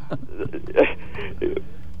 But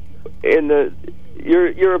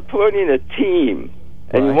you're appointing a team,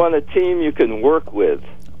 and you want a team you can work with.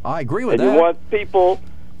 I agree with that. And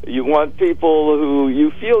you want people who you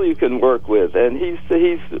feel you can work with, and he's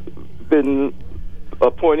been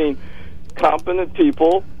appointing competent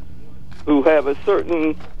people who have a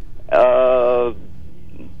certain an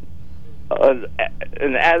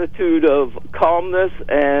attitude of calmness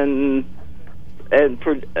and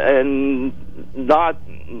not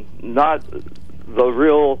the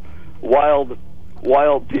real wild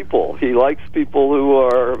people. He likes people who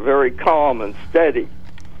are very calm and steady.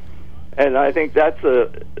 And I think that's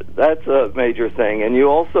a major thing. And you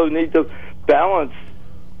also need to balance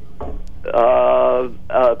of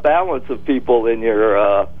people in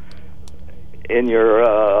your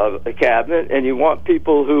cabinet, and you want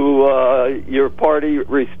people who your party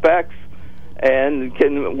respects and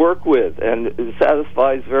can work with, and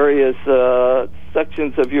satisfies various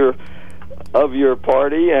sections of your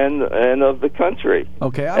party and of the country.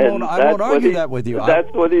 Okay, I won't argue that with you.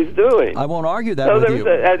 That's what he's doing. I won't argue that with you.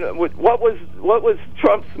 And what was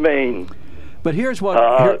Trump's main? But here's what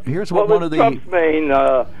one of the Trump's main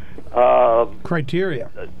criteria.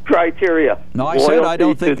 No, I said I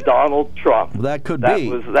don't think to Donald Trump. That could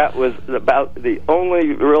be. That was about the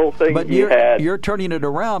only real thing he had. You're turning it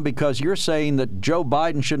around because you're saying that Joe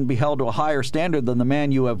Biden shouldn't be held to a higher standard than the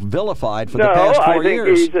man you have vilified for the past 4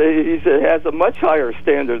 years. No, I think he has a much higher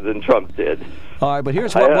standard than Trump did. All right, but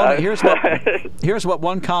here's what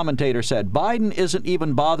one commentator said. Biden isn't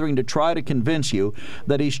even bothering to try to convince you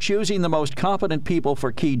that he's choosing the most competent people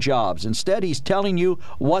for key jobs. Instead, he's telling you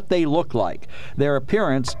what they look like. Their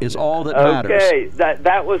appearance is all that matters. Okay,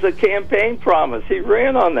 that was a campaign promise. He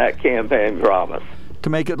ran on that campaign promise. To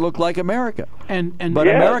make it look like America. But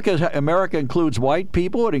yes. America includes white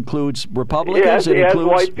people. It includes Republicans. Yes, it includes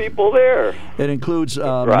white people there. It includes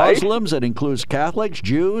Muslims. It includes Catholics,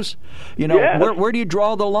 Jews. Yes. Where do you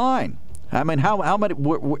draw the line? I mean, how many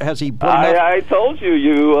has he put I told you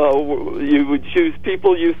you would choose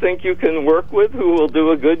people you think you can work with who will do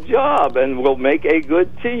a good job and will make a good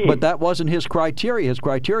team. But that wasn't his criteria. His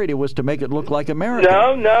criteria was to make it look like America.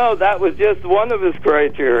 No, that was just one of his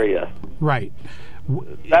criteria. Right.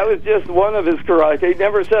 That was just one of his criteria. He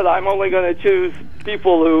never said, I'm only going to choose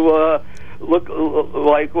people who look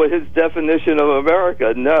like what his definition of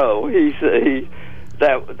America. No,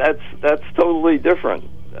 that's totally different.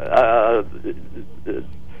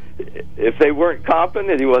 If they weren't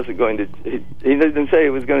competent, he wasn't going to. He didn't say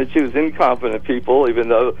he was going to choose incompetent people, even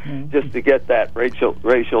though just to get that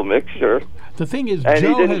racial mixture. The thing is, and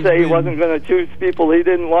he didn't say he wasn't going to choose people he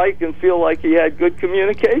didn't like and feel like he had good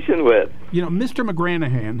communication with. Mr.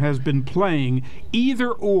 McGranahan has been playing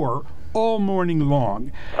either or all morning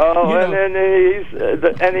long. And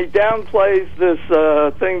he downplays this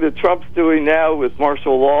thing that Trump's doing now with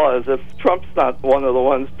martial law as if Trump's not one of the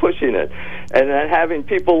ones pushing it, and then having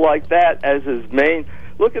people like that as his main.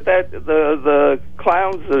 Look at that, the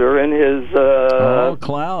clowns that are in his...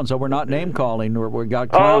 clowns. We're not name-calling. We got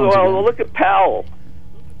clowns. Well, look at Powell.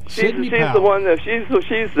 She's Powell. the one that... She's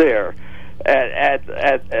there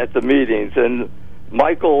at the meetings. And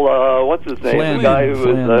Michael, what's his name? Flynn. The guy who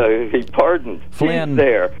was... he pardoned. Flynn. He's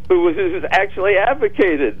there. Who's actually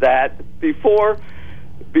advocated that before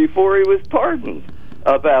he was pardoned.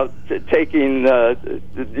 about using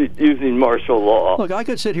martial law. Look, I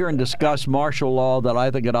could sit here and discuss martial law that I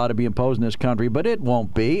think it ought to be imposed in this country, but it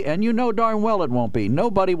won't be, and you know darn well it won't be.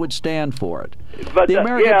 Nobody would stand for it. But the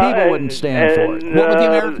American people wouldn't stand for it. What would the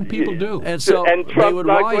American people do? And so Trump's they would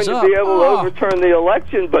not rise going up. to be able to overturn the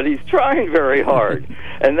election, but he's trying very hard.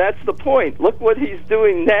 And that's the point. Look what he's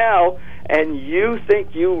doing now, and you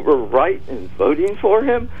think you were right in voting for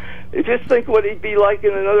him? Just think what he'd be like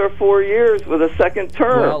in another 4 years with a second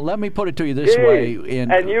term. Well, let me put it to you this way.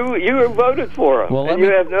 And you voted for him. Well, and you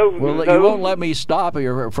have no... you won't let me stop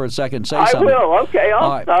here for a second and say something. I will. Okay,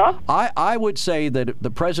 I'll stop. I would say that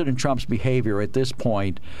the President Trump's behavior at this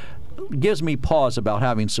point gives me pause about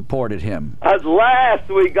having supported him. At last,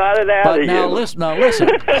 we got it out of you. Now listen.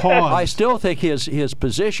 I still think his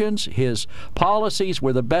positions, his policies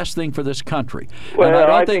were the best thing for this country. Well, and I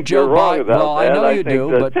don't think Joe you're wrong Biden. about Well, that. I know you think do,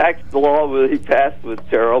 the but tax law that he passed was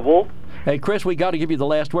terrible. Hey, Chris, we got to give you the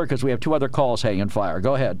last word because we have two other calls hanging fire.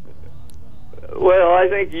 Go ahead. Well, I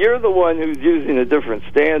think you're the one who's using a different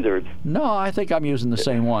standard. No, I think I'm using the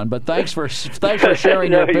same one. But thanks for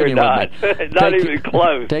sharing your opinion with me. Not even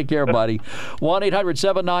close. Take care, buddy.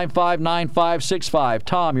 1-800-795-9565.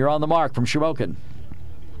 Tom, you're on the mark from Shamokin.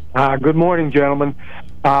 Good morning, gentlemen.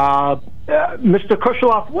 Mr.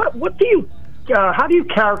 Kusheloff, what do you? How do you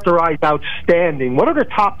characterize outstanding? What are the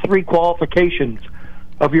top three qualifications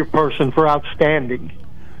of your person for outstanding?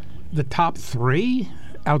 The top three?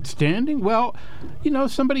 Outstanding? Well,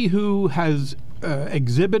 somebody who has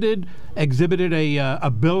exhibited a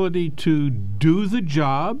ability to do the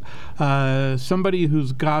job, somebody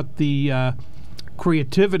who's got the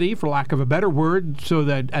creativity, for lack of a better word, so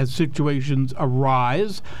that as situations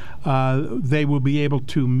arise, they will be able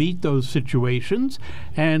to meet those situations.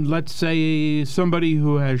 And let's say somebody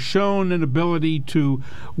who has shown an ability to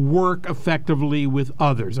work effectively with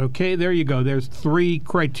others. Okay, there you go. There's three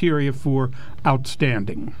criteria for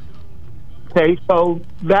outstanding. Okay, so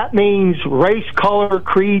that means race, color,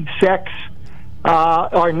 creed, sex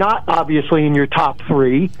are not obviously in your top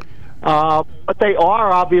three. But they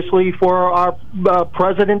are obviously for our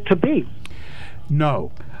president to be.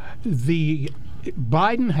 No,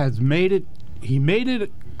 Biden has made it. He made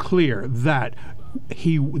it clear that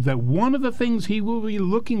one of the things he will be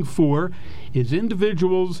looking for is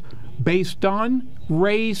individuals based on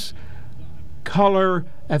race, color,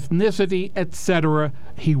 ethnicity, etc.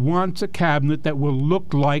 He wants a cabinet that will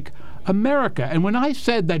look like America. And when I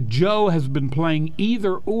said that Joe has been playing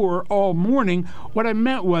either or all morning, what I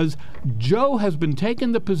meant was Joe has been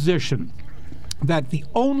taking the position that the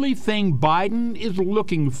only thing Biden is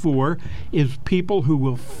looking for is people who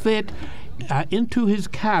will fit into his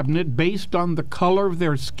cabinet based on the color of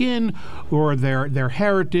their skin or their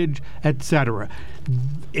heritage, etc.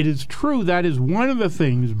 It is true that is one of the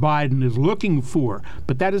things Biden is looking for,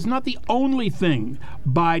 but that is not the only thing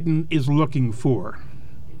Biden is looking for.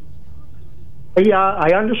 Yeah,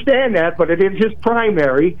 I understand that, but it is his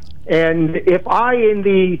primary. And if I, in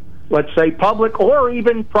the, let's say, public or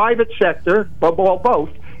even private sector, both,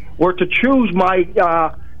 were to choose my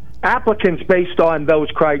applicants based on those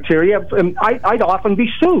criteria, I'd often be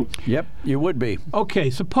sued. Yep, you would be. Okay,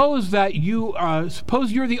 suppose that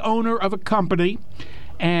suppose you're the owner of a company,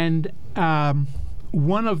 and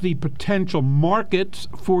one of the potential markets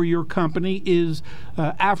for your company is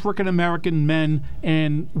African American men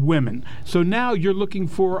and women. So now you're looking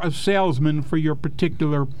for a salesman for your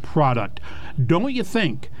particular product. Don't you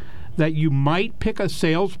think that you might pick a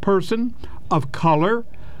salesperson of color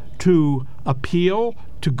to appeal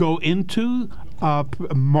to go into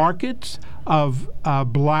markets of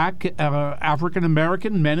black African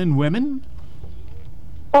American men and women?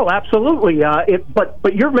 Oh, absolutely.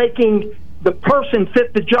 But you're making the person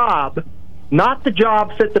fit the job, not the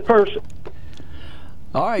job fit the person.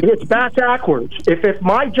 All right. It's backwards. If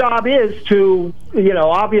my job is to,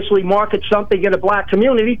 obviously market something in a black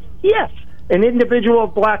community, yes, an individual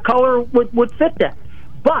of black color would fit that.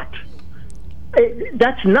 But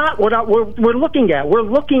that's not what we're looking at. We're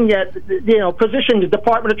looking at, positions,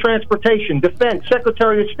 Department of Transportation, Defense,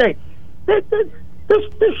 Secretary of State.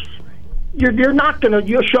 You're not going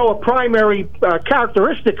to show a primary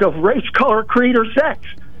characteristic of race, color, creed, or sex.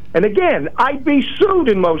 And again, I'd be sued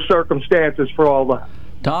in most circumstances for all that.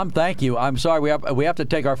 Tom, thank you. I'm sorry we have to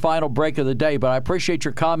take our final break of the day, but I appreciate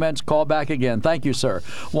your comments. Call back again. Thank you, sir.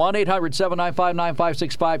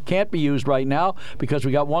 1-800-795-9565 can't be used right now because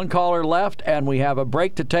we got one caller left and we have a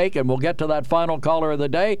break to take, and we'll get to that final caller of the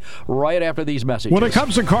day right after these messages. When it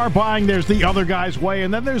comes to car buying, there's the other guy's way,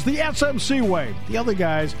 and then there's the SMC way. The other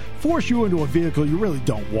guys force you into a vehicle you really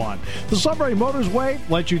don't want. The Sunbury Motors way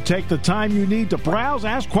lets you take the time you need to browse,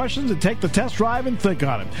 ask questions, and take the test drive and think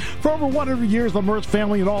on it. For over 100 years, the Mertz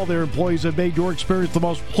family and all their employees have made your experience the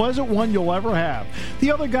most pleasant one you'll ever have.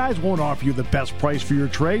 The other guys won't offer you the best price for your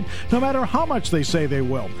trade, no matter how much they say they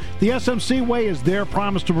will. The SMC way is their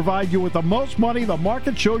promise to provide you with the most money the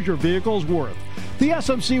market shows your vehicle is worth. The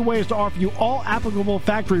SMC way is to offer you all applicable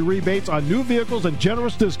factory rebates on new vehicles and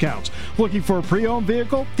generous discounts. Looking for a pre-owned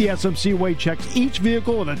vehicle? The SMC way checks each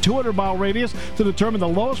vehicle with a 200-mile radius to determine the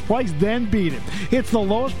lowest price, then beat it. It's the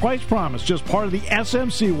lowest price promise, just part of the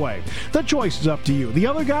SMC way. The choice is up to you, the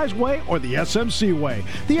other guy's way or the SMC way.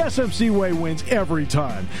 The SMC way wins every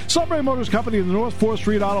time. Sunbury Motors Company in the North 4th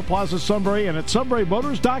Street Auto Plaza, Sunbury, and at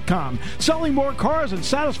sunburymotors.com. Selling more cars and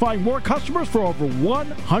satisfying more customers for over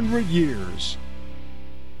 100 years.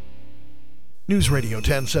 News Radio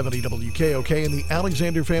 1070 WKOK and the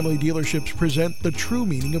Alexander Family Dealerships present The True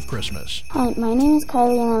Meaning of Christmas. Hi, my name is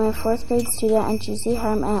Kylie and I'm a 4th grade student at GC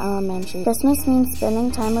Hartman Elementary. Christmas means spending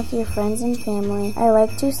time with your friends and family. I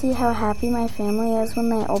like to see how happy my family is when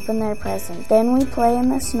they open their presents. Then we play in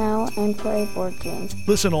the snow and play board games.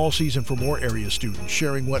 Listen all season for more area students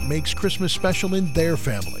sharing what makes Christmas special in their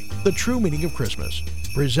family. The True Meaning of Christmas.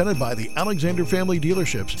 Presented by the Alexander Family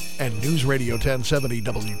Dealerships and News Radio 1070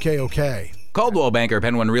 WKOK. Coldwell Banker,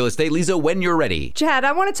 Penn One Real Estate. Lisa, when you're ready. Chad,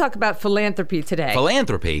 I want to talk about philanthropy today.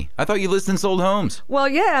 Philanthropy? I thought you lived and sold homes. Well,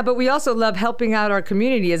 yeah, but we also love helping out our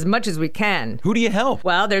community as much as we can. Who do you help?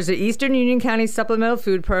 Well, there's the Eastern Union County Supplemental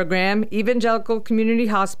Food Program, Evangelical Community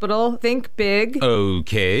Hospital, Think Big.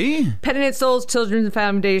 Okay. Penitent Souls Children's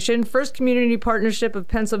Foundation, First Community Partnership of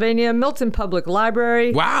Pennsylvania, Milton Public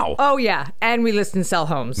Library. Wow. Oh, yeah, and we list and sell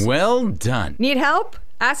homes. Well done. Need help?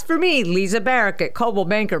 Ask for me, Lisa Barrick at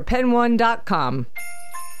ColdwellBankerPen1.com.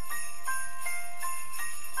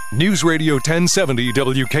 News Radio 1070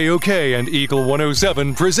 WKOK and Eagle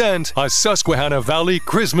 107 present a Susquehanna Valley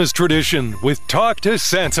Christmas tradition with Talk to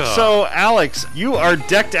Santa. So, Alex, you are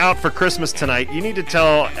decked out for Christmas tonight. You need to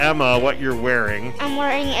tell Emma what you're wearing. I'm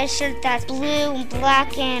wearing a shirt that's blue,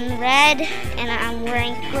 black, and red, and I'm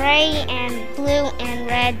wearing gray and blue and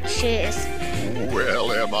red shoes.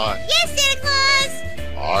 Well, Emma. Yes, Santa Claus!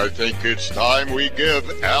 I think it's time we give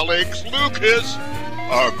Alex Lucas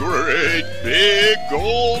a great big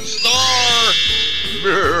gold star.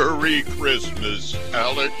 Merry Christmas,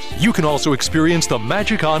 Alex. You can also experience the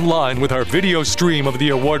magic online with our video stream of the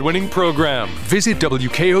award-winning program. Visit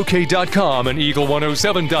WKOK.com and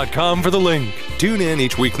Eagle107.com for the link. Tune in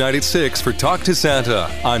each weeknight at 6 for Talk to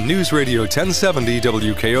Santa on News Radio 1070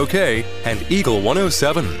 WKOK and Eagle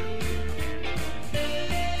 107.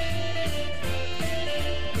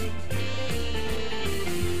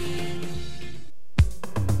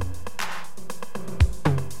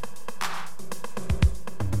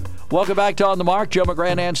 Welcome back to On the Mark. Joe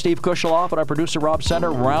McGrann and Steve Kushaloff and our producer Rob Center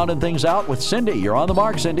rounding things out with Cindy. You're on the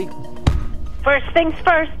mark, Cindy. First things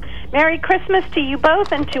first, Merry Christmas to you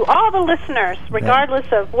both and to all the listeners, regardless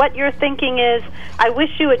of what your thinking is. I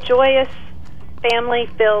wish you a joyous,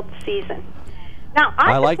 family-filled season. Now,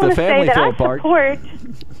 I like just the want to say that I part. support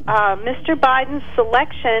Mr. Biden's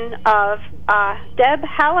selection of Deb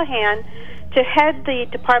Hallahan to head the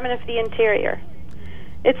Department of the Interior.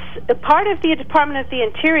 It's a part of the Department of the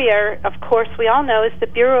Interior, of course, we all know, is the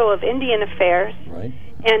Bureau of Indian Affairs. Right.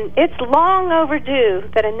 And it's long overdue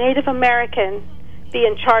that a Native American be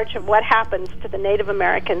in charge of what happens to the Native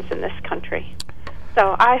Americans in this country.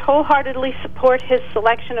 So I wholeheartedly support his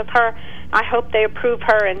selection of her. I hope they approve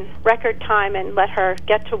her in record time and let her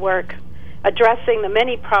get to work addressing the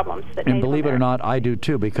many problems that And believe it or not, I do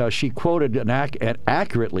too, because she quoted and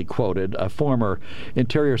accurately quoted a former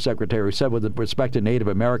Interior Secretary who said, with respect to Native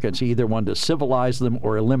Americans, he either wanted to civilize them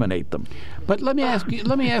or eliminate them. But let me ask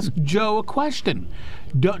Joe a question.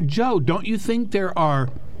 Joe, don't you think there are,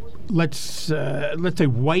 let's say,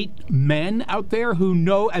 white men out there who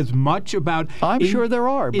know as much about? I'm sure there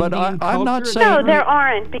are, but I'm not saying. No, there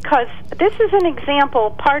aren't, because this is an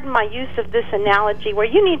example. Pardon my use of this analogy, where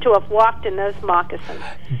you need to have walked in those moccasins,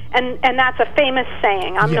 and that's a famous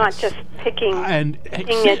saying. I'm not just picking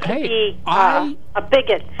it to be a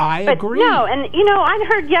bigot. I agree. No, and I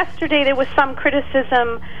heard yesterday there was some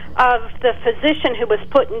criticism of the physician who was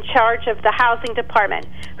put in charge of the housing department,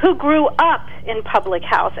 who grew up in public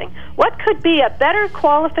housing. What could be a better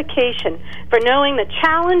qualification for knowing the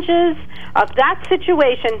challenges of that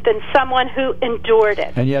situation than someone who endured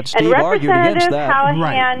it? And yet Steve argued against that.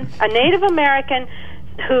 Callahan, a Native American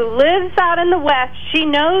who lives out in the West, she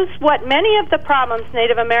knows what many of the problems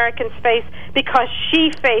Native Americans face because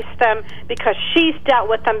she faced them, because she's dealt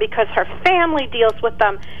with them, because her family deals with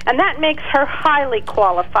them, and that makes her highly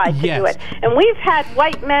qualified to do it. And we've had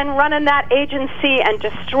white men running that agency and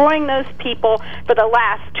destroying those people for the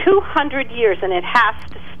last 200 years, and it has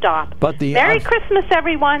to stop. But Merry Christmas,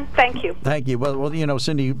 everyone. Thank you. Thank you. Well, you know,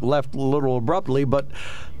 Cindy left a little abruptly, but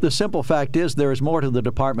the simple fact is there is more to the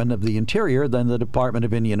Department of the Interior than the Department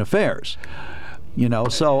of Indian Affairs. You know,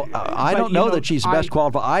 so I don't know that she's best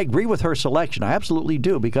qualified. I agree with her selection. I absolutely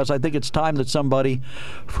do, because I think it's time that somebody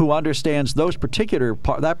who understands that particular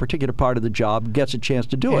part of the job gets a chance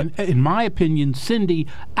to do it. In my opinion, Cindy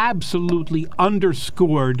absolutely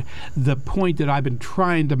underscored the point that I've been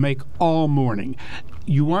trying to make all morning.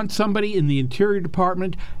 You want somebody in the Interior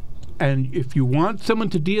Department, and if you want someone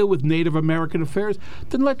to deal with Native American affairs,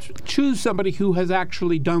 then let's choose somebody who has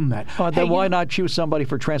actually done that. Then why not choose somebody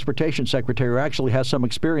for Transportation Secretary who actually has some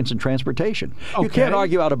experience in transportation? Okay. You can't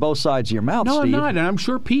argue out of both sides of your mouth, No, Steve. I'm not. And I'm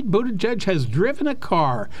sure Pete Buttigieg has driven a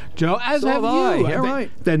car, Joe, as So have have you. I. Yeah,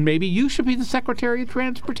 right. Then maybe you should be the Secretary of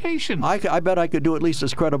Transportation. I bet I could do at least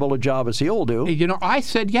as credible a job as he'll do. You know, I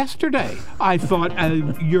said yesterday, I thought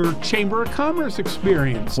your Chamber of Commerce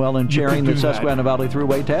experience. Well, in chairing the do that. Susquehanna Valley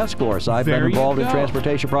Thruway Task Force, I've There been you involved in go.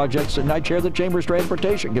 transportation projects, and I chair the Chamber's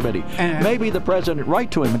Transportation Committee. Maybe the president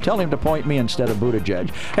write to him and tell him to point me instead of Buttigieg.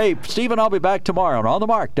 Hey, Stephen, I'll be back tomorrow on the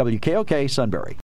Mark, WKOK Sunbury.